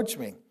you approach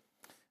me.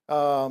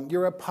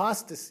 Your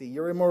apostasy,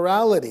 your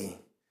immorality.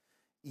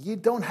 You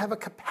don't have a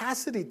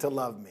capacity to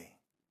love me.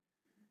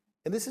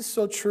 And this is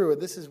so true,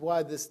 and this is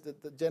why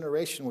the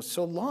generation was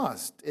so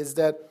lost, is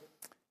that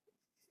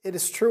it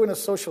is true in a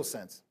social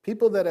sense.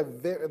 People that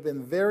have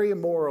been very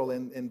immoral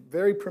and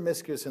very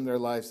promiscuous in their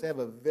lives, they have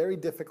a very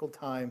difficult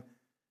time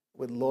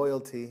with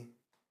loyalty,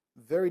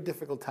 very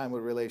difficult time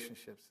with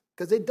relationships,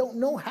 because they don't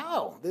know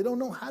how. They don't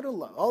know how to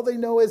love. All they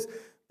know is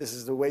this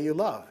is the way you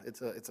love.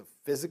 It's a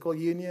physical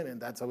union, and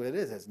that's how it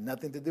is. It has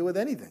nothing to do with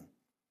anything.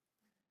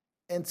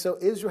 And so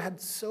Israel had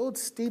so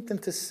steeped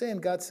into sin,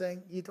 God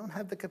saying, you don't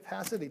have the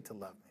capacity to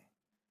love me.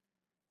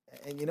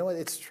 And you know what?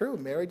 It's true.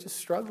 Marriages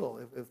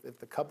struggle. If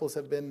the couples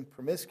have been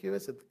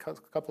promiscuous, if the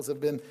couples have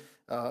been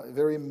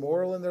very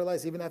immoral in their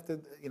lives, even after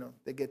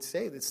they get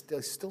saved,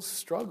 they still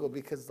struggle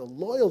because the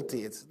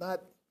loyalty, it's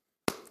not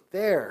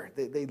there.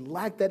 They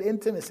lack that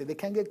intimacy. They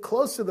can't get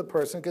close to the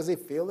person because they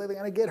feel that they're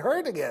going to get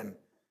hurt again.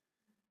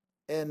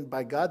 And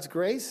by God's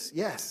grace,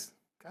 yes,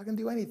 God can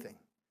do anything.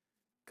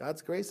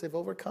 God's grace, they've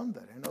overcome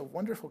that. I know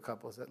wonderful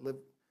couples that live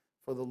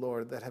for the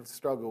Lord that have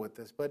struggled with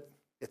this, but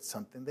it's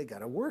something they got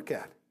to work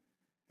at.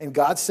 And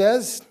God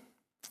says,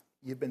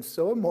 you've been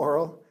so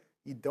immoral,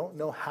 you don't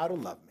know how to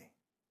love me.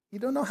 You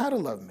don't know how to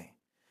love me.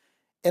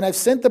 And I've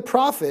sent the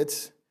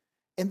prophets,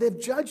 and they've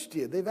judged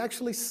you. They've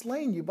actually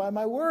slain you by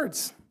my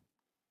words.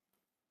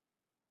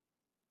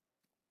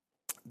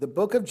 The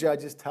book of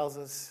Judges tells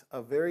us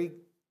a very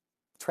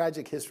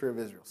tragic history of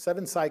Israel.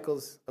 7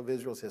 cycles of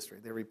Israel's history.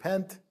 They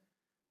repent,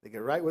 they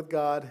get right with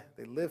God,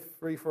 they live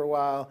free for a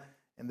while,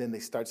 and then they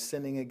start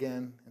sinning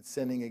again,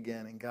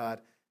 and God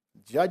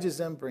judges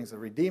them, brings a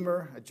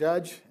redeemer, a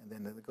judge, and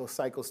then the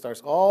cycle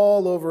starts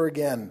all over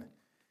again.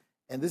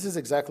 And this is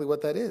exactly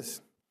what that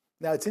is.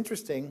 Now, it's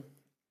interesting.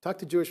 Talk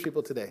to Jewish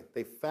people today.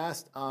 They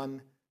fast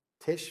on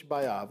Tish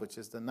B'Av, which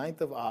is the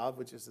 9th of Av,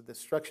 which is the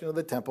destruction of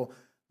the temple.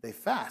 They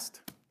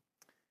fast.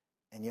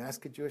 And you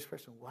ask a Jewish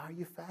person, why are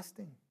you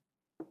fasting?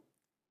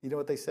 You know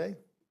what they say?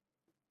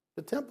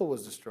 The temple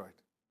was destroyed.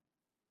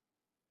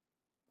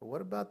 But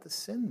what about the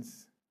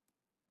sins?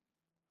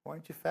 Why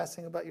aren't you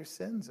fasting about your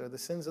sins or the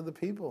sins of the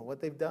people, what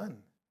they've done?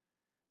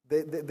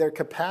 Their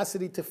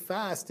capacity to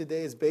fast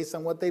today is based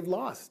on what they've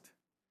lost.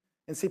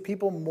 And see,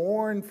 people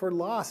mourn for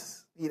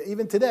loss.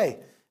 Even today,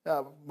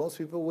 most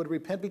people would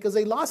repent because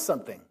they lost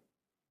something.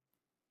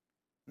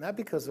 Not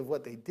because of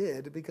what they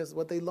did, because of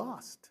what they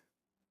lost.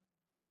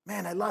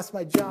 Man, I lost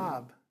my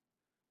job.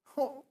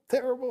 Oh,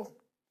 terrible.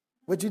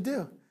 What'd you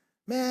do?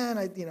 Man,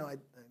 I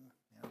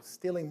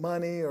stealing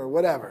money or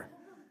whatever.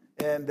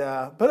 And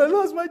but I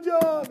lost my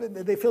job, and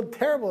they feel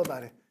terrible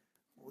about it.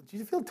 Well, did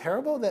you feel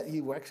terrible that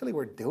you actually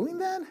were doing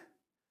that?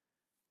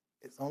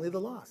 It's only the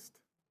lost.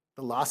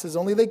 The loss is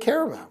only they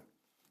care about.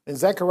 In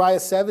Zechariah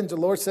 7, the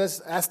Lord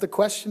says, ask the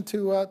question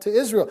to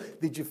Israel,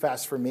 did you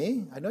fast for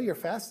me? I know you're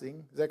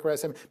fasting, Zechariah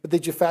 7, but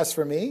did you fast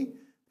for me?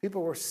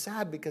 People were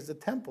sad because the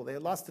temple, they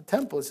had lost the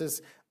temple. It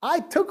says, I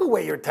took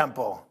away your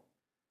temple,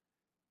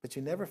 but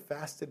you never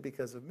fasted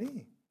because of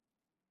me.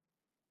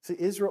 See,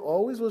 Israel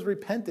always was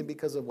repentant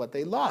because of what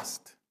they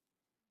lost.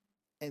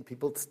 And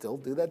people still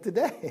do that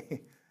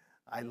today.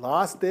 I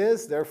lost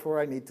this, therefore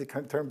I need to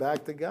turn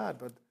back to God.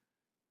 But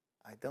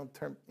I don't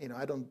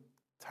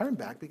turn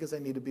back because I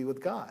need to be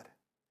with God.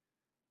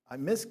 I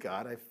miss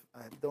God.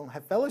 I don't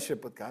have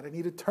fellowship with God. I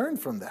need to turn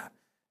from that.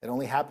 It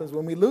only happens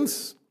when we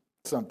lose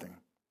something.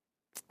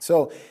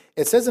 So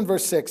it says in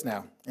verse 6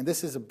 now, and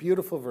this is a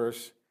beautiful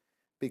verse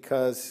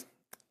because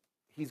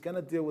he's going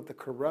to deal with the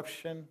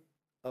corruption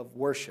of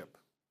worship.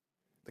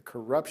 The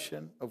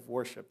corruption of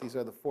worship. These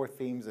are the 4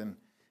 themes in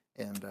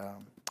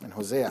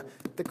Hosea.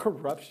 The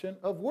corruption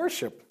of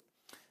worship.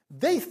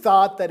 They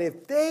thought that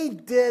if they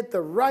did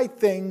the right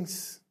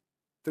things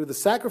through the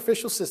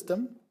sacrificial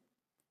system,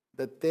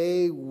 that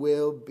they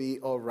will be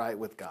all right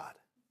with God.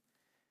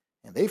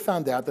 And they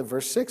found out that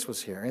verse 6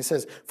 was here. And it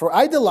says, for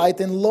I delight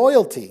in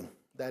loyalty,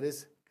 that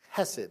is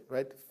hesed,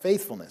 right?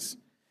 Faithfulness,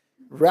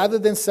 rather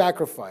than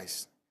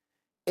sacrifice.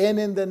 And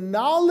in the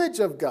knowledge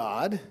of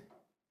God,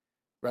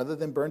 rather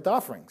than burnt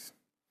offerings.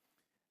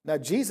 Now,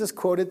 Jesus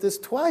quoted this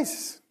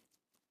twice.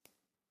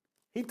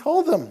 He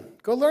told them,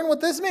 go learn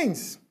what this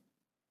means.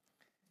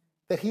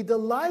 That he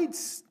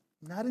delights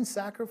not in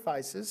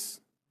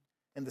sacrifices,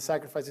 and the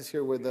sacrifices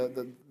here were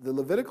the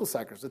Levitical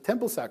sacrifice, the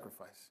temple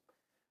sacrifice.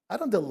 I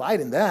don't delight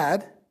in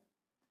that.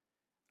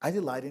 I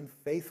delight in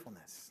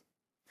faithfulness.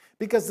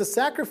 Because the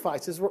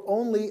sacrifices were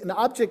only an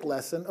object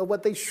lesson of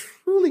what they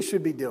truly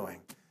should be doing.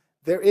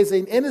 There is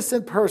an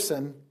innocent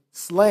person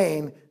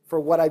slain for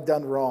what I've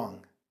done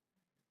wrong.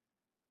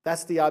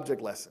 That's the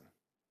object lesson.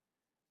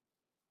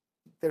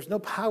 There's no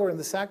power in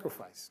the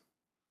sacrifice.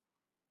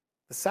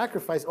 The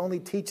sacrifice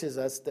only teaches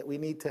us that we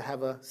need to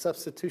have a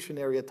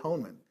substitutionary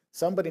atonement.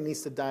 Somebody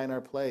needs to die in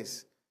our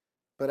place.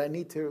 But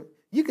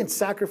you can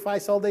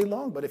sacrifice all day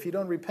long, but if you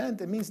don't repent,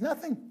 it means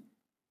nothing.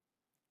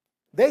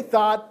 They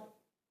thought,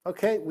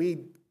 okay,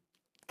 we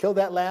killed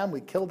that lamb,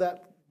 we killed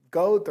that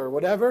goat or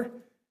whatever.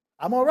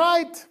 I'm all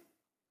right.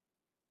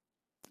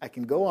 I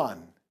can go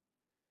on.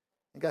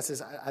 And God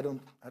says, I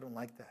don't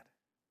like that.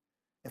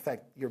 In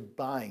fact, you're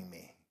buying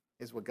me,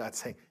 is what God's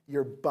saying.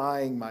 You're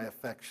buying my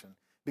affection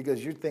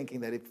because you're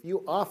thinking that if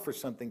you offer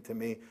something to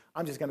me,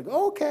 I'm just going to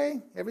go, okay,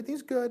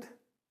 everything's good.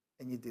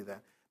 And you do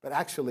that. But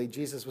actually,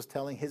 Jesus was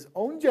telling his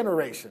own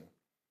generation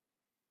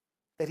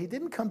that he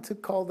didn't come to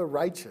call the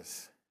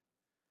righteous.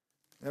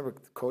 Remember,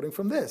 quoting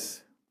from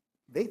this,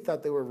 they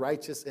thought they were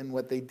righteous in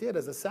what they did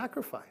as a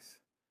sacrifice.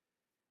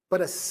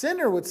 But a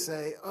sinner would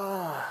say,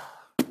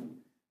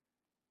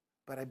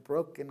 but I've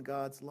broken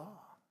God's law.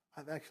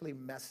 I've actually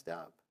messed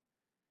up.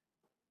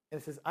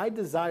 And it says, I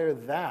desire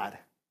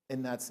that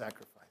in that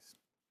sacrifice.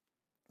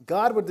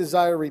 God would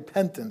desire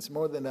repentance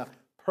more than a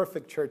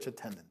perfect church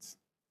attendance.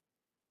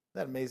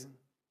 Isn't that amazing?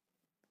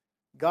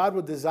 God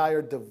would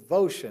desire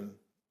devotion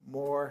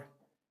more,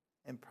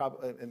 and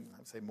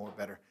I'd say more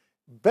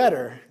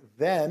better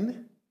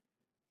than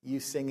you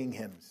singing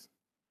hymns.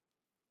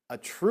 A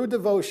true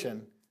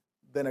devotion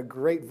than a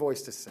great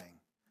voice to sing.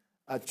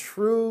 a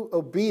true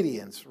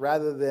obedience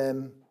rather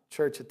than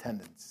church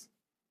attendance.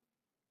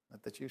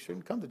 Not that you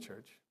shouldn't come to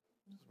church.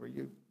 It's where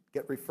you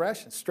get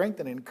refreshed and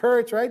strengthened and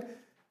encouraged, right?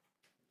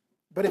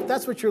 But if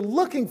that's what you're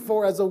looking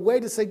for as a way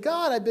to say,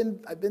 God, I've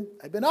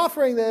been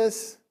offering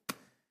this,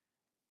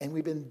 and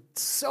we've been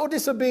so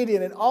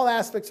disobedient in all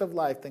aspects of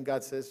life, then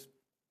God says,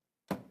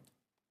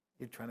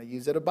 you're trying to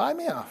use it to buy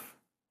me off.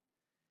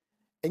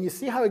 And you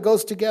see how it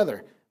goes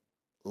together.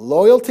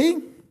 Loyalty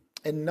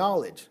and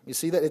knowledge. You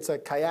see that it's a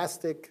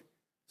chiastic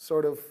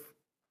sort of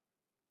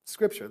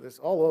scripture. There's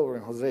all over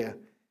in Hosea.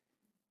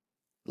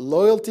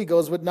 Loyalty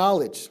goes with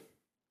knowledge.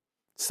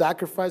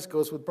 Sacrifice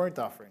goes with burnt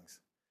offerings.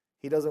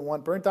 He doesn't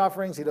want burnt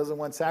offerings. He doesn't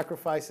want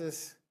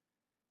sacrifices.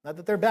 Not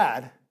that they're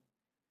bad,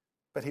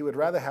 but he would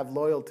rather have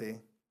loyalty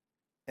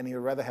and he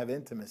would rather have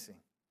intimacy.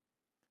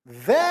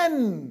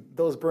 Then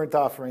those burnt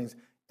offerings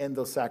and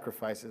those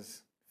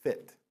sacrifices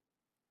fit.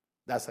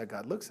 That's how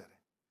God looks at it.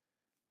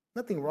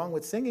 Nothing wrong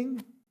with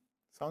singing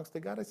songs to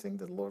God. I sing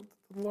to the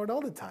Lord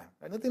all the time.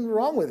 Right? Nothing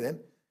wrong with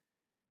it.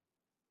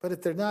 But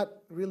if they're not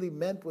really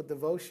meant with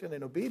devotion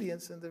and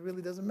obedience, then it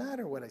really doesn't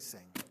matter what I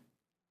sing.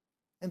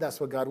 And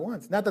that's what God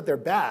wants. Not that they're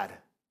bad.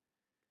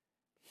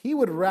 He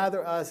would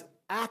rather us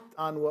act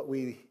on what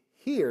we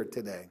hear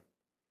today.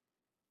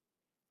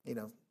 You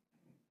know,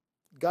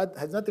 God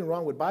has nothing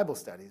wrong with Bible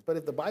studies, but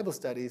if the Bible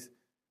studies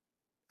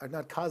are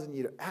not causing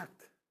you to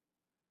act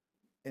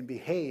and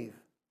behave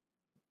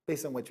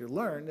based on what you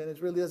learned, then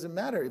it really doesn't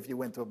matter if you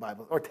went to a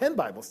Bible or 10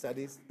 Bible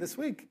studies this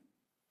week.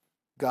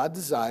 God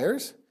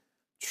desires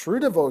true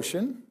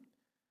devotion,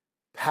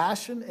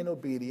 passion, and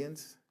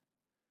obedience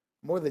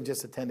more than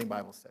just attending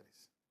Bible studies.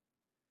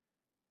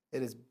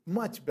 It is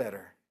much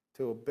better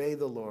to obey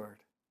the Lord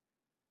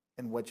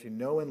and what you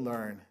know and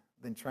learn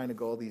than trying to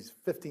go all these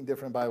 15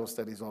 different Bible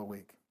studies all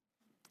week.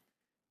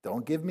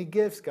 Don't give me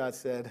gifts, God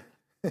said.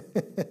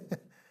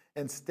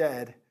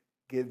 Instead,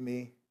 give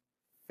me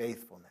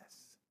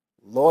faithfulness,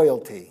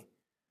 loyalty,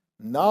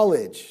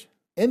 knowledge,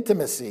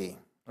 intimacy,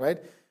 right?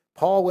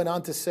 Paul went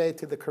on to say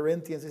to the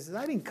Corinthians, he says,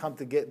 I didn't come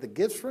to get the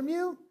gifts from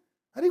you.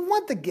 I didn't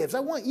want the gifts.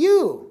 I want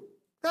you.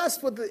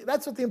 That's what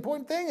the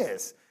important thing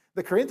is.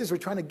 The Corinthians were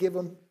trying to give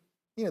them,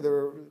 they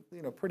were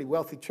a pretty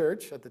wealthy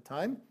church at the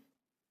time,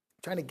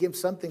 trying to give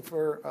something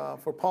for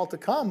Paul to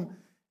come.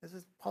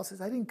 Paul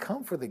says, I didn't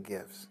come for the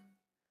gifts.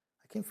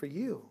 I came for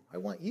you. I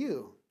want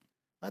you,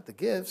 not the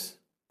gifts.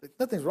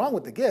 Nothing's wrong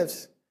with the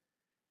gifts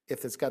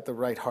if it's got the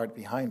right heart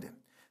behind it.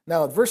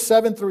 Now, verse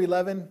 7 through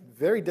 11,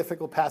 very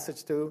difficult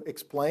passage to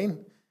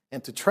explain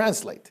and to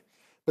translate.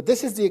 But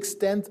this is the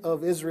extent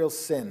of Israel's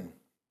sin.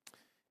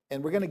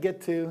 And we're going to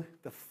get to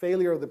the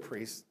failure of the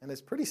priests, and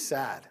it's pretty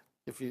sad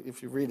if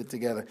you read it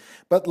together.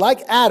 But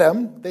like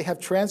Adam, they have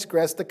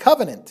transgressed the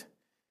covenant.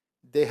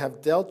 They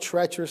have dealt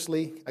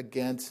treacherously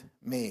against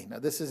me. Now,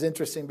 this is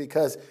interesting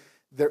because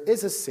there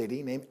is a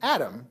city named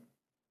Adam,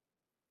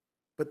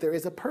 but there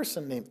is a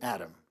person named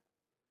Adam.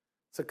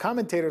 So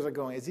commentators are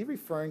going, is he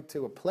referring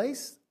to a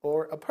place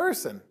or a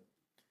person?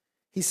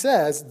 He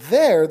says,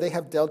 there they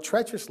have dealt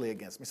treacherously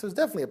against me. So it's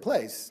definitely a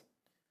place.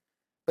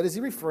 But is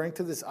he referring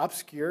to this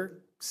obscure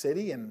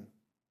city and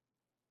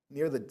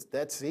near the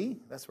Dead Sea?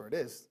 That's where it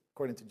is,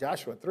 according to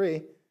Joshua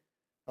 3.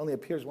 Only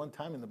appears one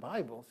time in the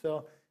Bible.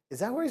 So is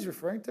that where he's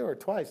referring to, or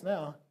twice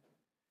now?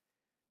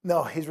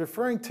 No, he's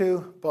referring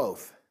to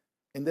both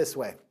in this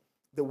way.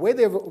 The way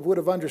they would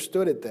have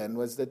understood it then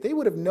was that they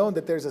would have known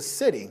that there's a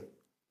city,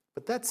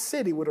 but that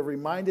city would have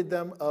reminded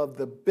them of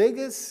the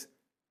biggest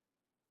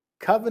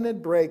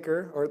covenant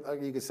breaker, or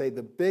you could say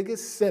the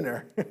biggest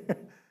sinner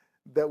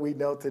that we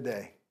know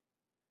today.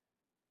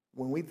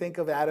 When we think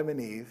of Adam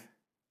and Eve,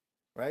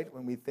 right?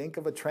 When we think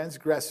of a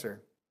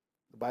transgressor,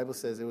 the Bible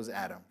says it was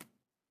Adam.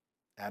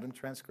 Adam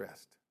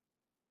transgressed.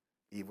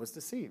 Eve was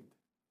deceived.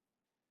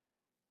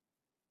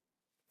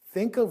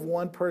 Think of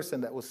one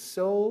person that was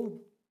so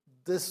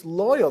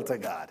disloyal to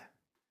God,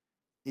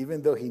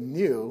 even though he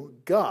knew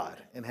God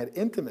and had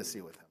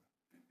intimacy with him,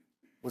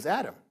 was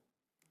Adam.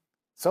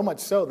 So much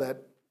so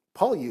that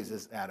Paul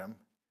uses Adam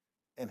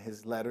in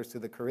his letters to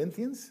the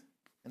Corinthians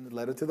and the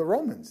letter to the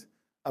Romans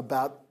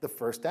about the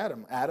first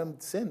Adam. Adam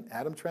sinned.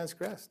 Adam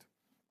transgressed.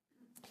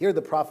 Here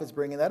the prophet's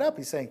bringing that up.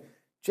 He's saying,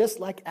 just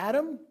like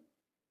Adam,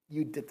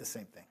 you did the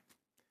same thing.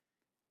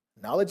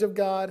 Knowledge of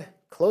God,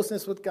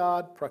 closeness with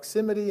God,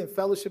 proximity and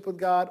fellowship with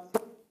God,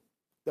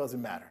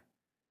 doesn't matter.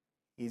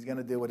 He's going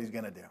to do what he's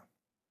going to do.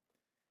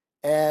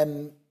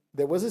 And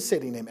there was a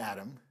city named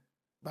Adam,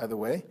 by the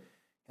way,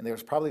 and there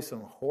was probably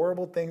some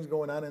horrible things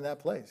going on in that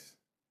place.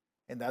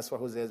 And that's what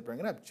Hosea is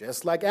bringing up.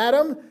 Just like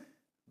Adam,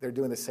 they're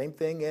doing the same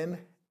thing in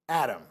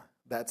Adam,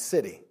 that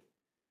city.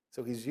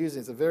 So he's using,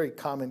 it's a very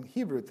common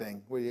Hebrew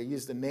thing, where you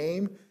use the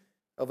name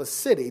of a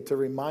city to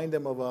remind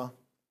them of a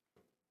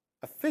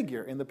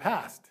figure in the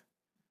past.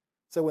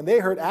 So when they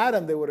heard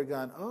Adam, they would have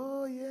gone,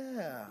 oh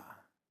yeah.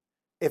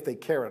 If they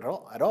care at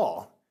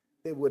all,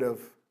 they would have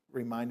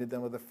reminded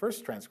them of the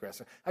first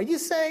transgressor. Are you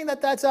saying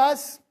that that's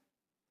us?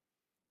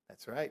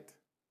 That's right.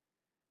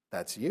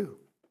 That's you.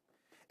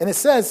 And it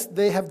says,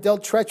 they have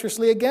dealt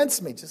treacherously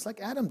against me, just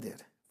like Adam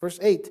did. Verse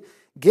 8,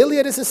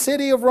 Gilead is a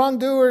city of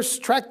wrongdoers,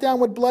 tracked down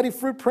with bloody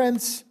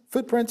footprints,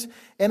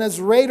 and as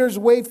raiders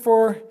wait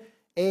for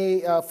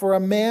a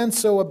man,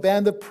 so a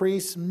band of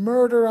priests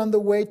murder on the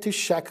way to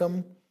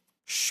Shechem.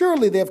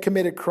 Surely they have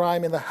committed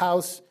crime in the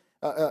house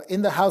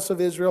of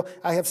Israel.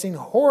 I have seen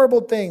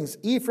horrible things.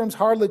 Ephraim's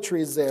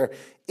harlotry is there.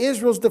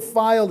 Israel's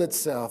defiled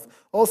itself.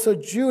 Also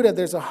Judah,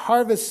 there's a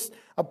harvest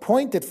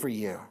appointed for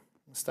you.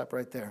 I'll stop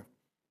right there,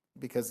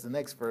 because the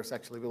next verse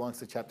actually belongs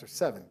to chapter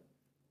 7.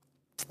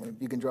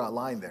 You can draw a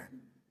line there.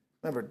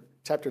 Remember,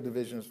 chapter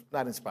division is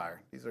not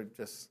inspired. These are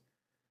just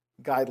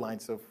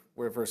guidelines of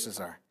where verses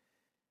are.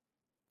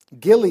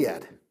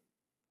 Gilead,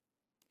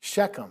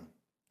 Shechem.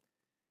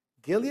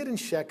 Gilead and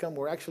Shechem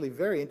were actually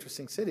very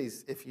interesting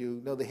cities. If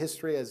you know the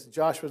history, as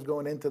Joshua was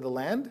going into the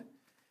land,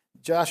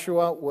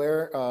 Joshua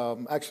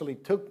actually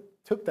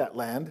took that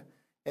land,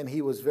 and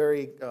he was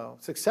very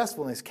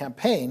successful in his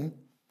campaign.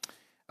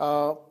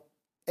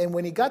 And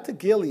when he got to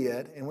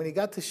Gilead and when he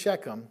got to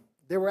Shechem,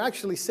 there were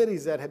actually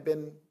cities that had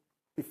been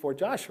before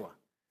Joshua.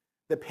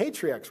 The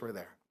patriarchs were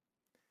there.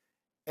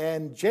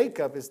 And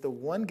Jacob is the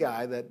one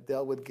guy that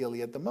dealt with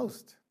Gilead the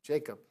most.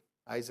 Jacob,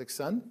 Isaac's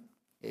son,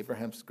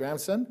 Abraham's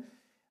grandson.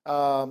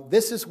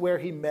 This is where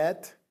he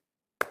met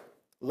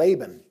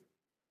Laban.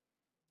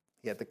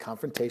 He had the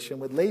confrontation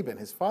with Laban,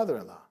 his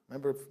father-in-law.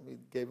 Remember, he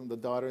gave him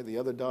the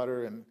other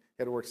daughter, and he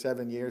had to work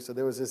 7 years. So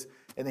there was this,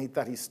 and he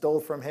thought he stole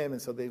from him, and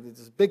so there was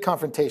this big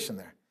confrontation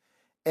there.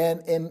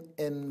 And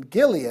in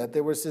Gilead,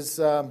 there was this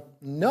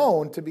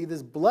known to be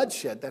this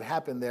bloodshed that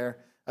happened there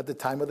at the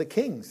time of the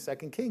kings,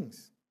 2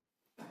 Kings.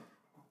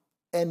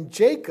 And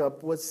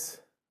Jacob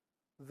was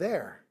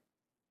there.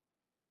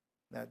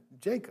 Now,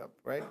 Jacob,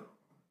 right?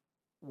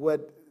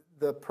 What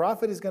the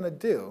prophet is going to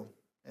do,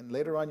 and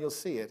later on you'll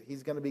see it,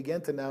 he's going to begin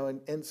to now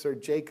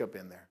insert Jacob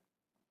in there.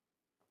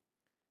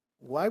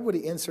 Why would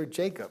he insert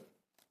Jacob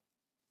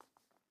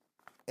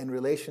in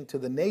relation to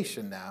the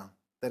nation now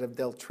that have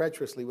dealt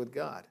treacherously with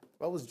God?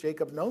 What was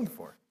Jacob known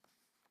for?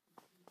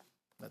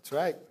 That's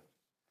right.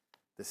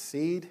 The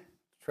seed,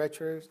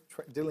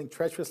 dealing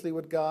treacherously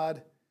with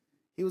God.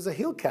 He was a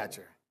heel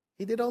catcher.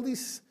 He did all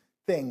these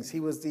things. He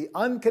was the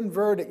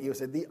unconverted, you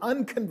said, the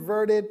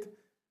unconverted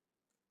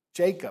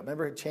Jacob.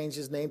 Remember, he changed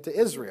his name to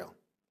Israel.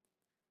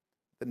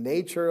 The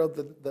nature of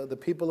the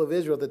people of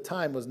Israel at the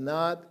time was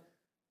not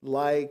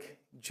like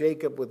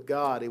Jacob with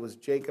God. It was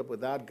Jacob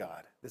without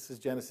God. This is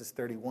Genesis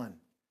 31,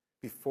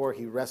 before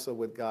he wrestled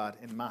with God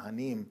in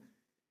Mahanaim.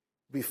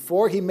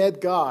 Before he met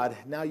God,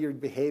 now you're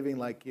behaving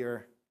like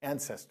your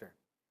ancestor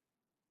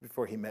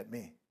before he met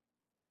me.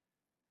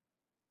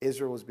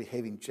 Israel was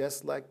behaving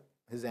just like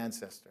his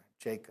ancestor,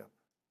 Jacob,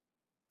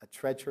 a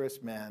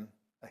treacherous man,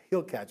 a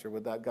heel catcher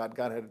without God.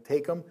 God had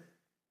to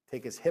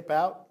take his hip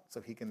out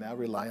so he can now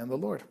rely on the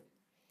Lord.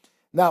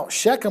 Now,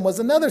 Shechem was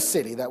another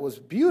city that was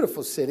a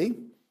beautiful city,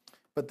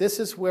 but this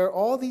is where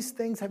all these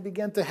things have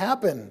begun to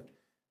happen.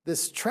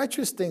 This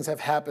treacherous things have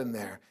happened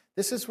there.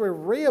 This is where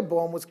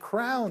Rehoboam was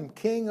crowned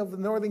king of the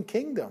northern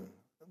kingdom,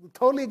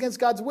 totally against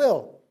God's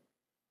will.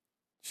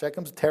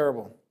 Shechem's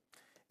terrible.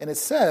 And it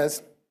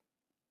says,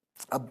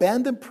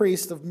 abandoned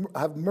priests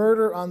have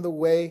murder on the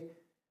way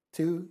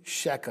to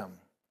Shechem.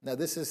 Now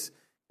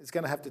it's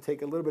going to have to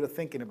take a little bit of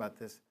thinking about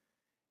this.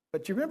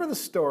 But you remember the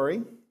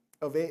story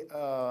of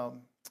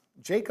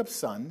Jacob's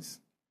sons,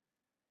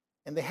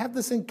 and they have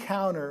this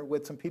encounter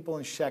with some people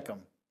in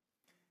Shechem.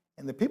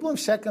 And the people in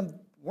Shechem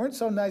weren't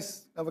so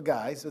nice of a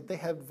guys that they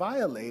had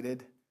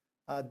violated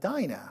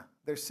Dinah,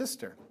 their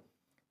sister.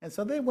 And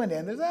so they went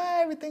in,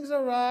 everything's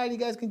all right, you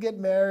guys can get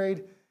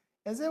married.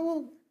 And said,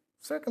 well,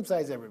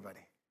 circumcise everybody.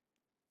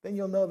 Then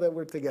you'll know that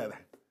we're together.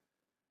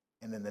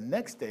 And then the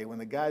next day, when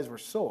the guys were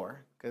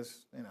sore,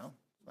 because,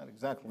 not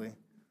exactly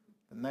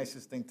the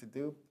nicest thing to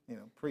do,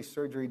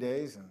 pre-surgery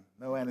days and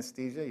no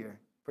anesthesia, you're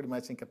pretty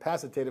much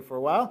incapacitated for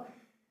a while,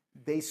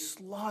 they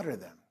slaughter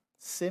them.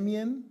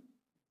 Simeon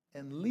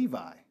and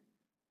Levi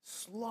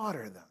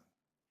slaughter them.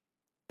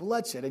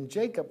 Bloodshed. And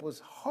Jacob was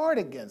hard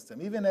against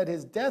them. Even at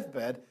his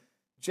deathbed,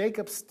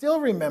 Jacob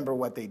still remembered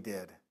what they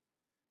did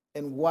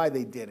and why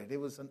they did it. It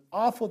was an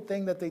awful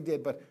thing that they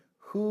did. But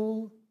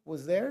who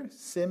was there?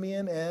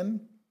 Simeon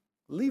and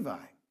Levi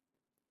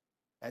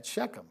at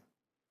Shechem.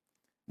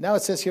 Now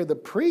it says here the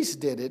priest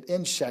did it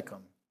in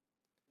Shechem.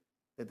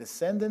 The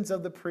descendants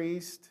of the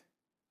priest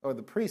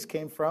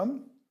came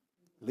from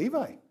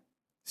Levi.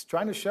 It's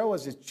trying to show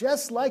us it's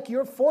just like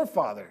your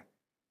forefather.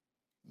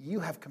 You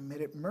have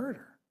committed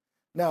murder.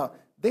 Now,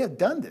 they had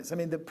done this.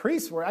 The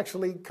priests were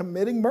actually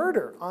committing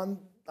murder on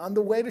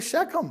the way to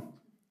Shechem.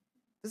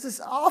 This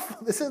is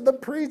awful. This is the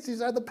priests.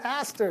 These are the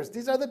pastors.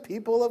 These are the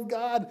people of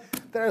God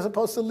that are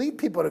supposed to lead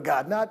people to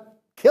God, not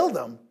kill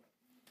them.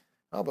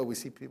 Oh, but we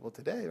see people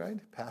today, right?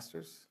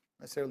 Pastors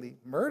necessarily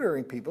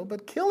murdering people,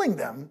 but killing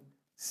them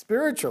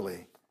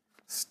spiritually,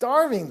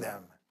 starving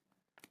them,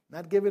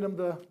 not giving them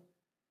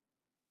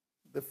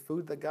the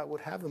food that God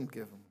would have them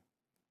give them.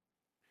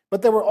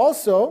 But there were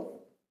also,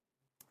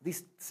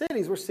 these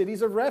cities were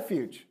cities of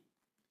refuge.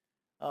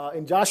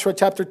 In Joshua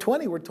chapter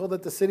 20, we're told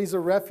that the cities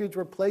of refuge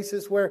were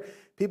places where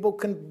People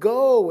can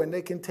go and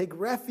they can take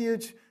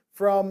refuge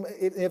from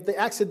if they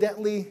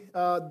accidentally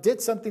did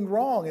something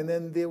wrong. And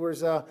then there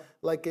was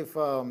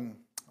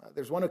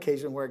there's one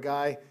occasion where a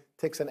guy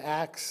takes an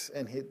axe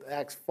and the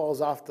axe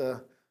falls off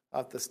the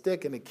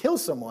stick and it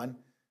kills someone.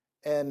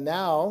 And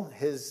now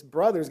his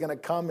brother is going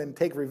to come and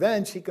take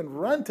revenge. He can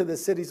run to the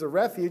cities of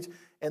refuge,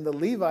 and the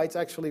Levites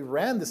actually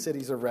ran the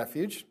cities of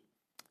refuge,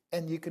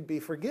 and you could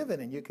be forgiven,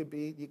 and you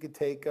could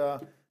take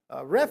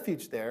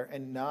refuge there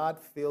and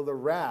not feel the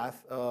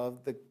wrath of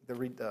the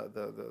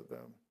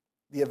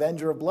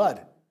avenger of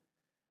blood.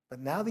 But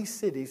now these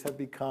cities have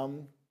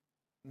become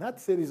not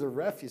cities of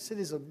refuge,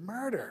 cities of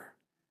murder.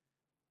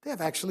 They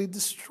have actually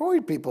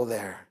destroyed people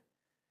there.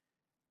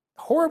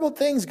 Horrible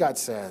things, God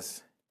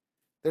says.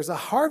 There's a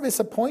harvest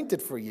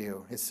appointed for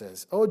you, it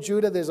says. Oh,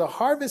 Judah, there's a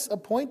harvest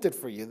appointed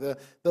for you. The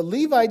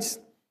Levites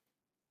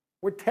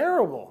were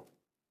terrible.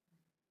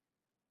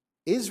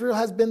 Israel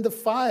has been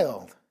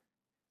defiled,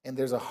 and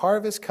there's a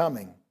harvest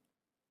coming.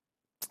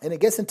 And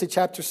it gets into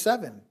chapter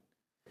 7.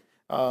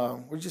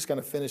 We're just going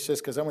to finish this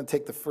because I'm going to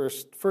take the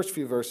first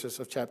few verses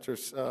of chapter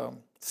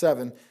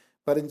 7.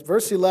 But in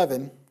verse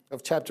 11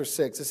 of chapter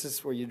 6, this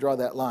is where you draw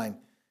that line.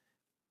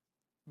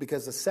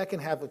 Because the second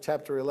half of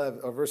chapter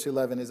 11, or verse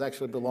 11,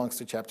 actually belongs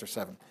to chapter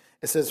 7.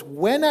 It says,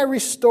 when I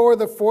restore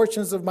the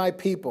fortunes of my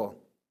people.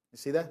 You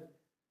see that?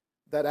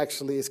 That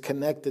actually is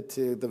connected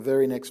to the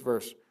very next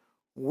verse.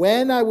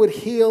 When I would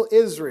heal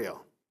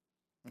Israel.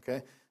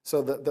 Okay?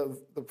 So the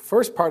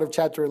first part of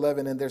chapter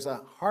 11, and there's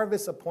a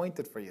harvest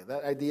appointed for you.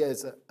 That idea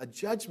is a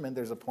judgment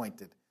there's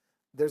appointed.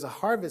 There's a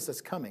harvest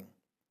that's coming.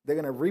 They're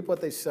going to reap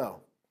what they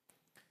sow.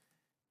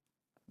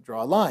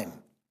 Draw a line.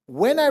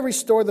 When I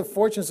restore the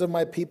fortunes of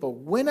my people,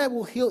 when I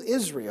will heal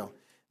Israel,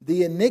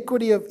 the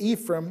iniquity of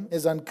Ephraim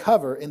is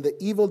uncovered, and the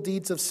evil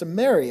deeds of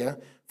Samaria,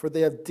 for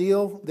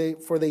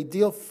they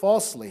deal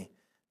falsely.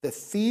 The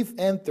thief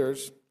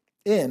enters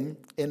in,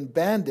 and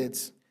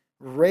bandits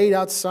raid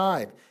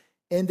outside.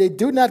 And they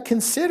do not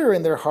consider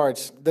in their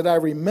hearts that I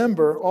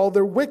remember all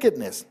their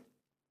wickedness.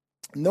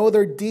 No,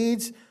 their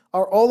deeds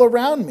are all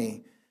around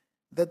me,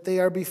 that they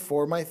are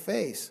before my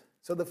face.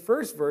 So the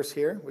first verse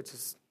here, which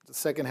is the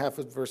second half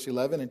of verse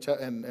 11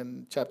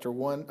 and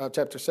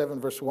chapter 7,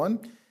 verse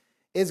 1,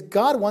 is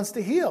God wants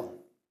to heal.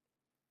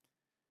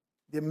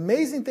 The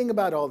amazing thing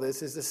about all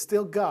this is that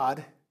still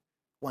God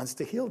wants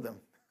to heal them.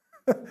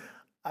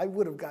 I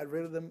would have got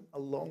rid of them a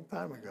long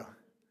time ago,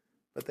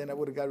 but then I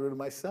would have got rid of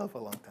myself a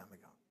long time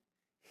ago.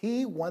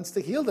 He wants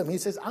to heal them. He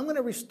says, I'm going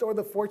to restore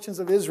the fortunes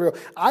of Israel.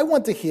 I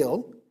want to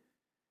heal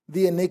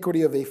the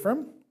iniquity of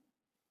Ephraim.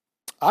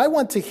 I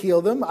want to heal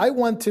them. I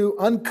want to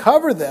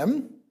uncover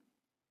them,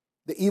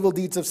 the evil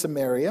deeds of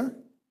Samaria.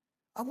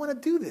 I want to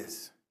do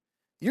this.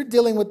 You're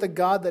dealing with the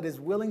God that is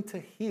willing to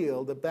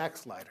heal the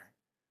backslider,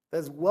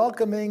 that's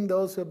welcoming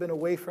those who have been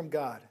away from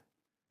God.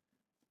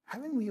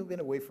 Haven't we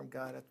been away from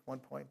God at one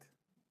point?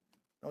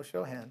 No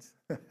show of hands.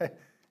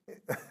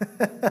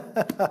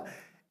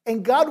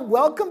 And God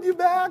welcomed you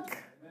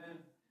back? Amen.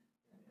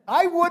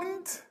 I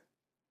wouldn't.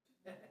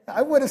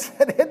 I would have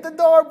said, hit the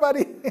door,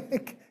 buddy.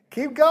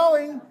 Keep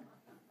going.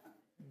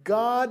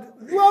 God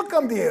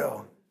welcomed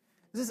you.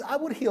 He says, I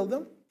would heal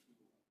them.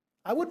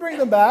 I would bring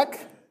them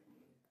back.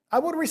 I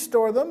would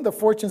restore them, the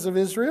fortunes of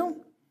Israel.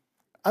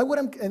 I would,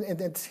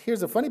 and here's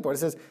the funny part. It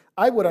says,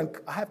 I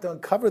have to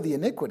uncover the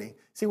iniquity.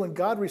 See, when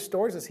God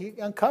restores us, He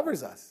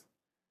uncovers us.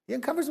 He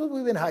uncovers what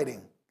we've been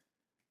hiding.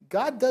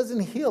 God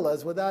doesn't heal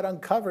us without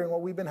uncovering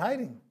what we've been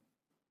hiding.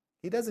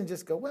 He doesn't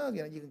just go, well,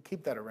 you can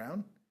keep that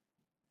around.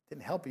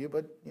 Didn't help you,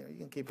 but you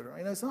can keep it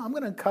around. So I'm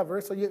going to uncover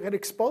it so you can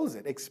expose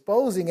it.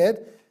 Exposing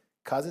it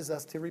causes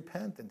us to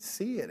repent and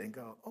see it and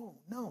go, oh,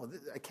 no,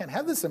 I can't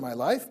have this in my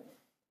life.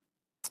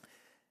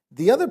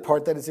 The other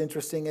part that is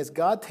interesting is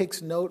God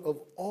takes note of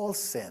all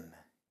sin.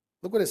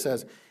 Look what it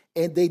says.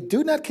 And they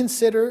do not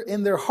consider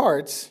in their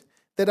hearts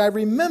that I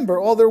remember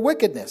all their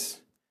wickedness.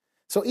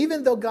 So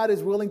even though God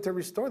is willing to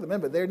restore them,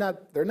 remember,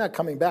 they're not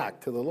coming back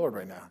to the Lord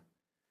right now.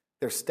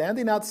 They're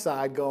standing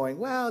outside going,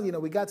 well,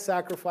 we got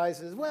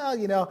sacrifices. Well,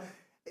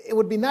 it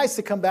would be nice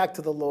to come back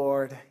to the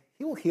Lord.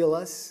 He will heal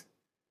us.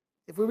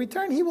 If we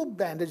return, He will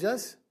bandage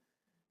us.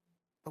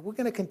 But we're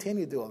going to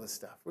continue to do all this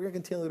stuff. We're going to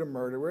continue to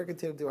murder. We're going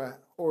to continue to do our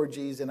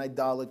orgies and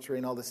idolatry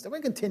and all this stuff. We're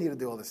going to continue to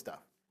do all this stuff.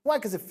 Why?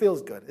 Because it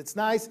feels good. It's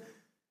nice.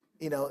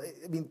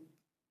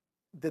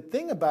 The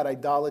thing about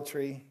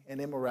idolatry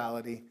and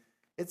immorality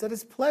is that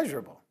it's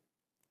pleasurable.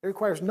 It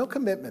requires no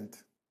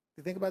commitment.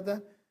 You think about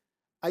that?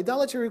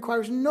 Idolatry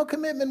requires no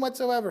commitment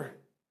whatsoever.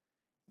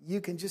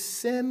 You can just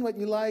sin what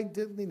you like,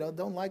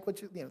 don't like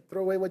what you,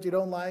 throw away what you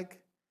don't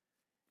like.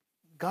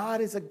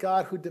 God is a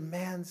God who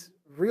demands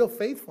real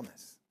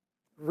faithfulness,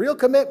 real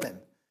commitment.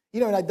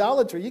 In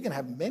idolatry, you can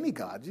have many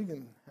gods. You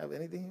can have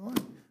anything you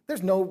want.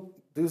 There's no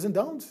do's and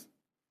don'ts.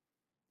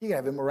 You can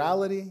have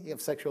immorality. You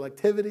have sexual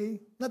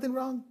activity. Nothing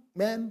wrong.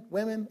 Men,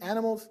 women,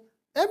 animals,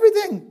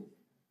 everything.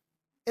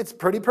 It's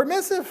pretty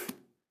permissive.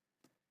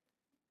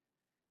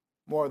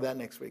 More of that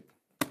next week.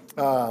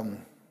 But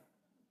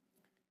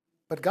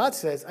God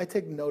says, I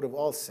take note of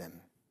all sin.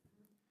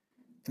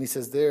 And He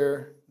says,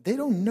 they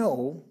don't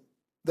know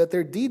that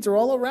their deeds are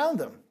all around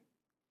them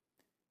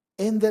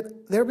and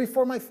that they're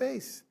before my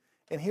face.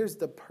 And here's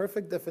the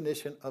perfect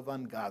definition of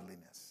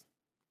ungodliness.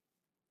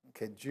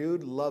 Okay,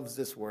 Jude loves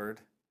this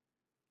word,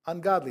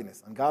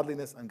 ungodliness.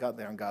 Ungodliness,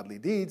 they're ungodly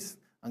deeds,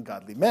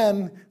 ungodly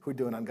men who are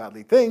doing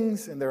ungodly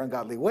things in their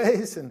ungodly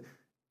ways.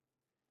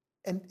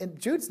 And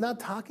Jude's not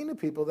talking to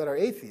people that are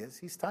atheists.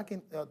 He's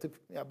talking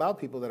about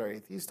people that are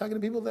atheists. He's talking to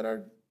people that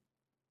are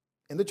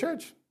in the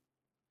church.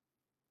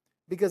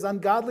 Because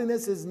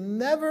ungodliness is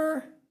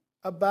never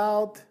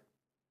about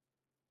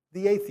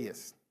the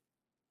atheist.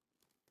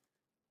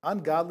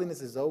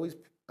 Ungodliness is always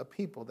a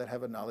people that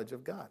have a knowledge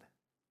of God.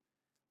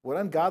 What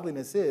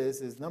ungodliness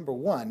is number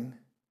one,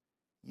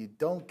 you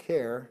don't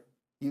care,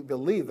 you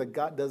believe that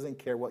God doesn't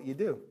care what you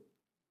do.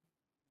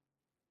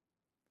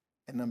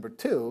 And number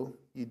two,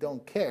 you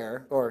don't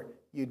care or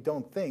you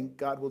don't think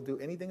God will do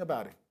anything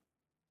about it.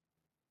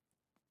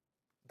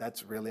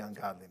 That's really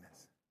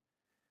ungodliness.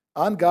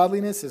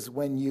 Ungodliness is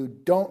when you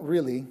don't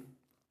really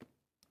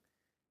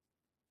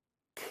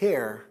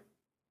care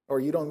or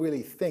you don't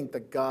really think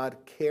that God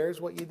cares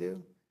what you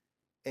do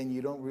and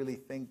you don't really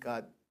think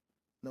God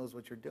knows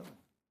what you're doing.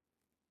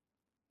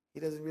 He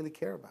doesn't really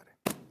care about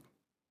it.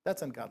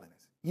 That's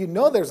ungodliness. You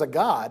know there's a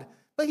God,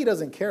 but he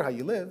doesn't care how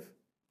you live.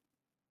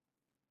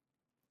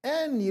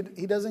 And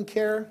he doesn't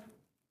care.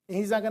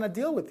 He's not going to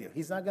deal with you.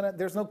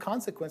 There's no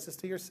consequences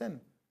to your sin.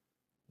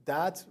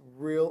 That's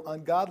real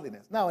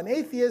ungodliness. Now, an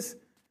atheist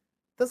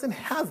doesn't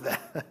have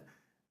that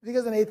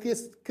because an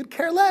atheist could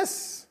care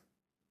less.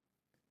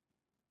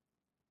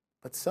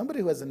 But somebody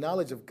who has a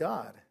knowledge of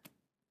God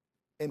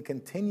and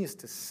continues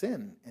to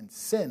sin and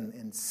sin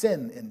and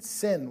sin and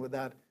sin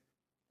without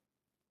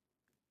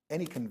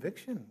any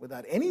conviction,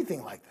 without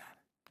anything like that.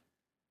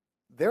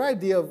 Their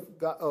idea of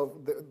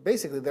God,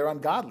 basically, they're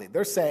ungodly.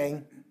 They're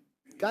saying,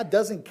 God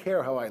doesn't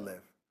care how I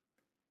live.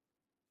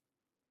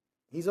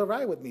 He's all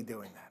right with me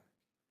doing that.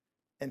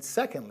 And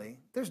secondly,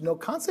 there's no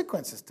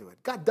consequences to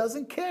it. God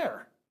doesn't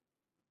care.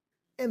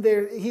 And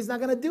he's not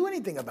going to do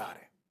anything about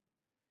it.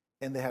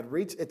 And they had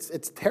reached,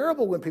 it's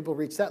terrible when people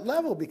reach that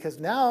level because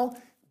now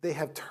they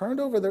have turned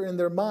over in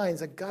their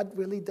minds that God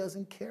really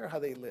doesn't care how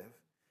they live.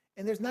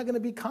 And there's not going to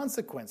be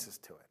consequences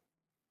to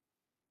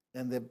it.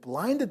 And they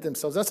blinded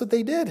themselves. That's what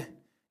they did.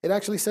 It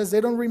actually says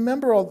they don't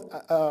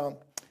remember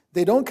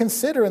they don't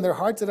consider in their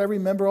hearts that I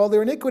remember all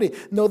their iniquity.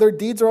 No, their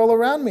deeds are all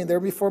around me. They're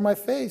before my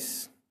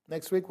face.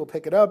 Next week we'll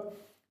pick it up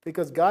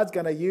because God's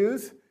going to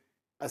use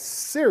a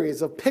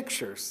series of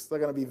pictures. They're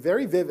going to be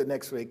very vivid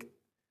next week.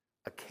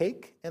 A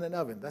cake and an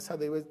oven. That's how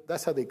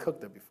they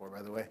cooked it before,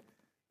 by the way.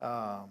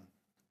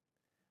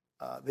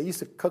 They used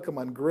to cook them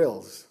on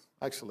grills,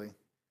 actually.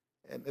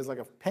 And it's like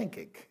a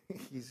pancake.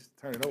 He's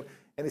turning it over.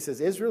 And he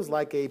says, Israel's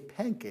like a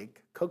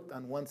pancake cooked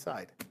on one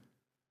side.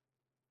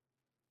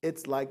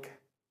 It's like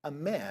a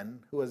man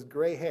who has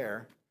gray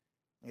hair.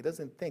 And he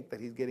doesn't think that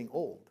he's getting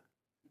old.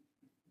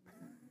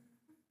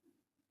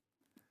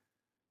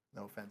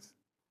 No offense.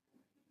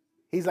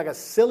 He's like a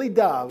silly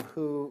dove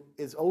who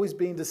is always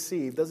being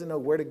deceived, doesn't know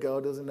where to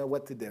go, doesn't know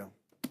what to do.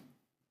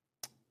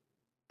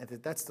 And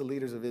that's the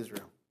leaders of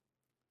Israel.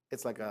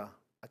 It's like a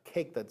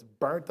cake that's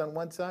burnt on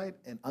one side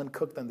and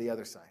uncooked on the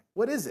other side.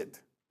 What is it?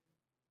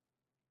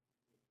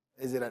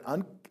 Is it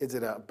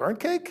a burnt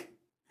cake?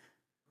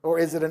 Or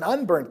is it an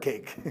unburnt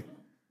cake?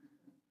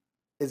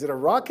 Is it a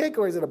raw cake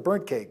or is it a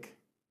burnt cake?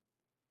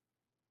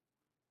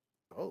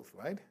 Both,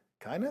 right?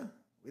 Kind of.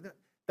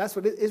 That's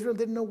what Israel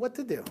didn't know what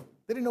to do.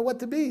 They didn't know what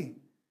to be.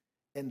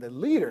 And the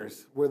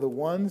leaders were the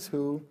ones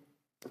who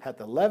had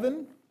the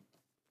leaven.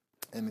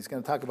 And he's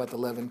going to talk about the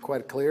leaven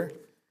quite clear.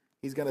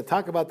 He's going to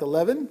talk about the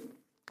leaven.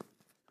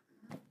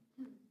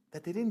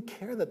 That they didn't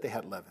care that they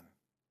had leaven.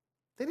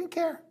 They didn't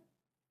care.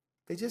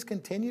 They just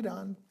continued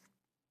on,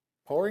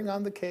 pouring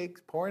on the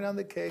cakes,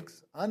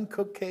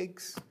 uncooked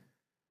cakes.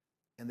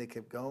 And they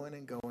kept going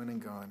and going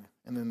and going.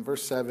 And in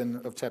verse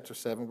 7 of chapter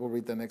 7, we'll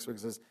read that next week,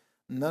 it says,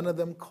 none of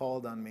them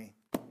called on me.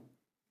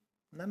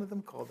 None of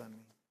them called on me.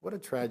 What a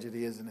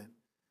tragedy, isn't it?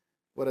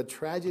 What a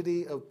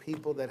tragedy of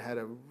people that had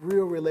a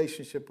real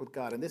relationship with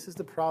God. And this is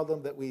the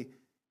problem that we,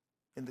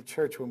 in the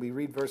church, when we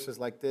read verses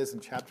like this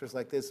and chapters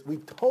like this, we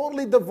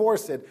totally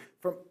divorce it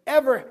from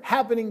ever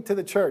happening to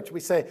the church. We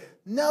say,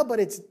 no, but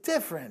it's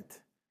different.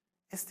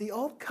 It's the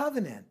old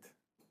covenant.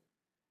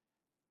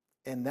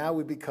 And now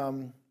we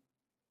become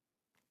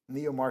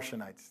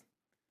neo-Marcionites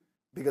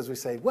because we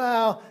say,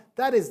 well,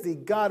 that is the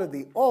God of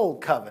the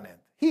old covenant.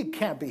 He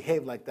can't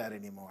behave like that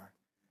anymore.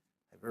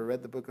 Have you ever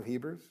read the book of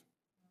Hebrews?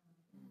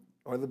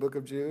 Or the book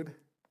of Jude?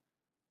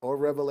 Or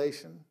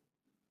Revelation?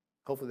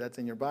 Hopefully that's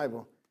in your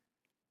Bible.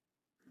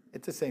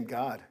 It's the same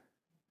God.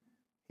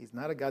 He's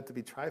not a God to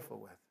be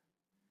trifled with.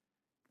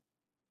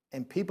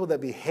 And people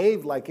that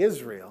behave like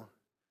Israel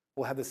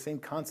will have the same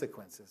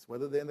consequences,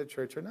 whether they're in the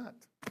church or not.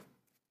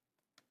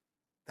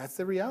 That's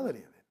the reality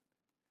of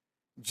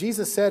it.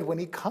 Jesus said when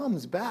he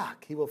comes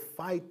back, he will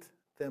fight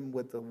them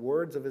with the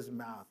words of his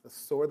mouth, the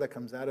sword that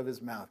comes out of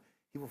his mouth.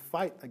 He will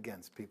fight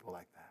against people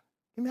like that.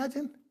 Can you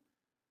imagine?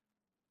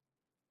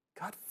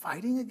 God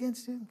fighting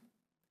against you?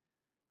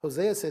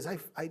 Hosea says,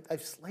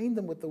 I've slain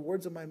them with the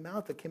words of my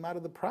mouth that came out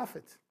of the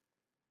prophets.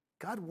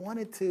 God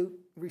wanted to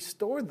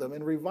restore them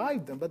and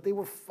revive them, but they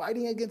were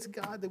fighting against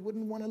God. They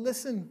wouldn't want to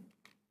listen.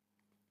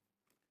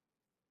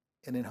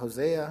 And in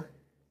Hosea,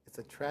 it's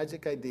a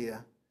tragic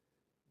idea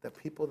that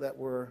people that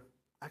were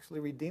actually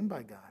redeemed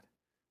by God,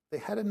 they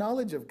had a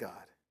knowledge of God.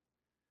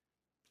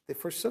 They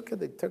forsook it,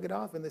 they took it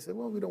off, and they said,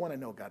 well, we don't want to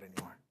know God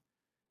anymore.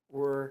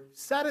 We're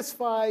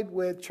satisfied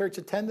with church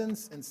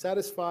attendance and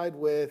satisfied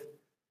with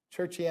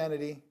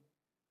churchianity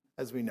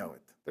as we know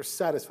it. They're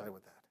satisfied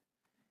with that.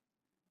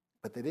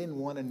 But they didn't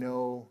want to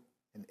know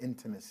an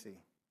intimacy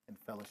and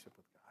fellowship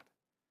with God.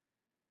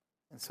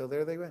 And so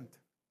there they went.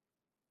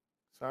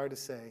 Sorry to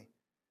say,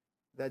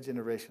 that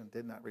generation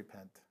did not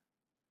repent.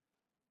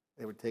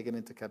 They were taken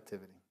into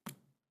captivity.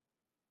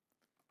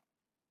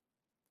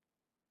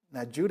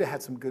 Now, Judah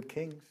had some good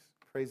kings,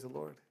 praise the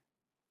Lord.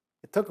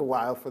 It took a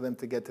while for them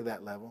to get to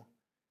that level,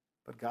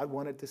 but God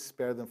wanted to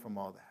spare them from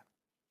all that.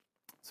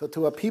 So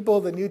to a people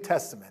of the New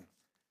Testament,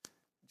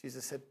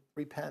 Jesus said,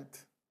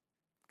 repent,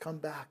 come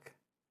back.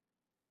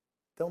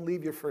 Don't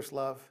leave your first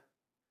love.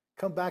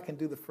 Come back and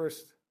do the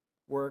first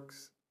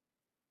works.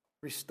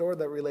 Restore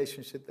that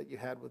relationship that you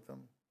had with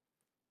them.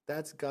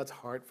 That's God's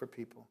heart for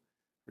people.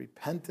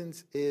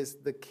 Repentance is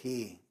the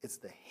key. It's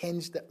the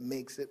hinge that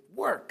makes it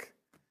work.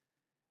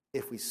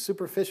 If we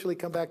superficially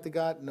come back to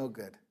God, no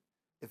good.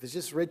 If it's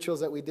just rituals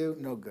that we do,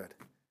 no good.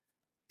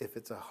 If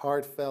it's a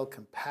heartfelt,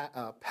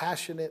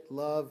 passionate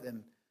love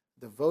and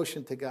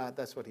devotion to God,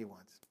 that's what he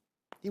wants.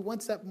 He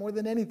wants that more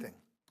than anything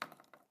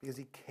because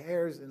he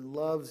cares and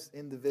loves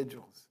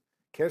individuals.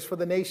 Cares for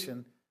the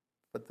nation,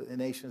 but the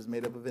nation is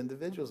made up of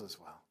individuals as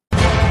well.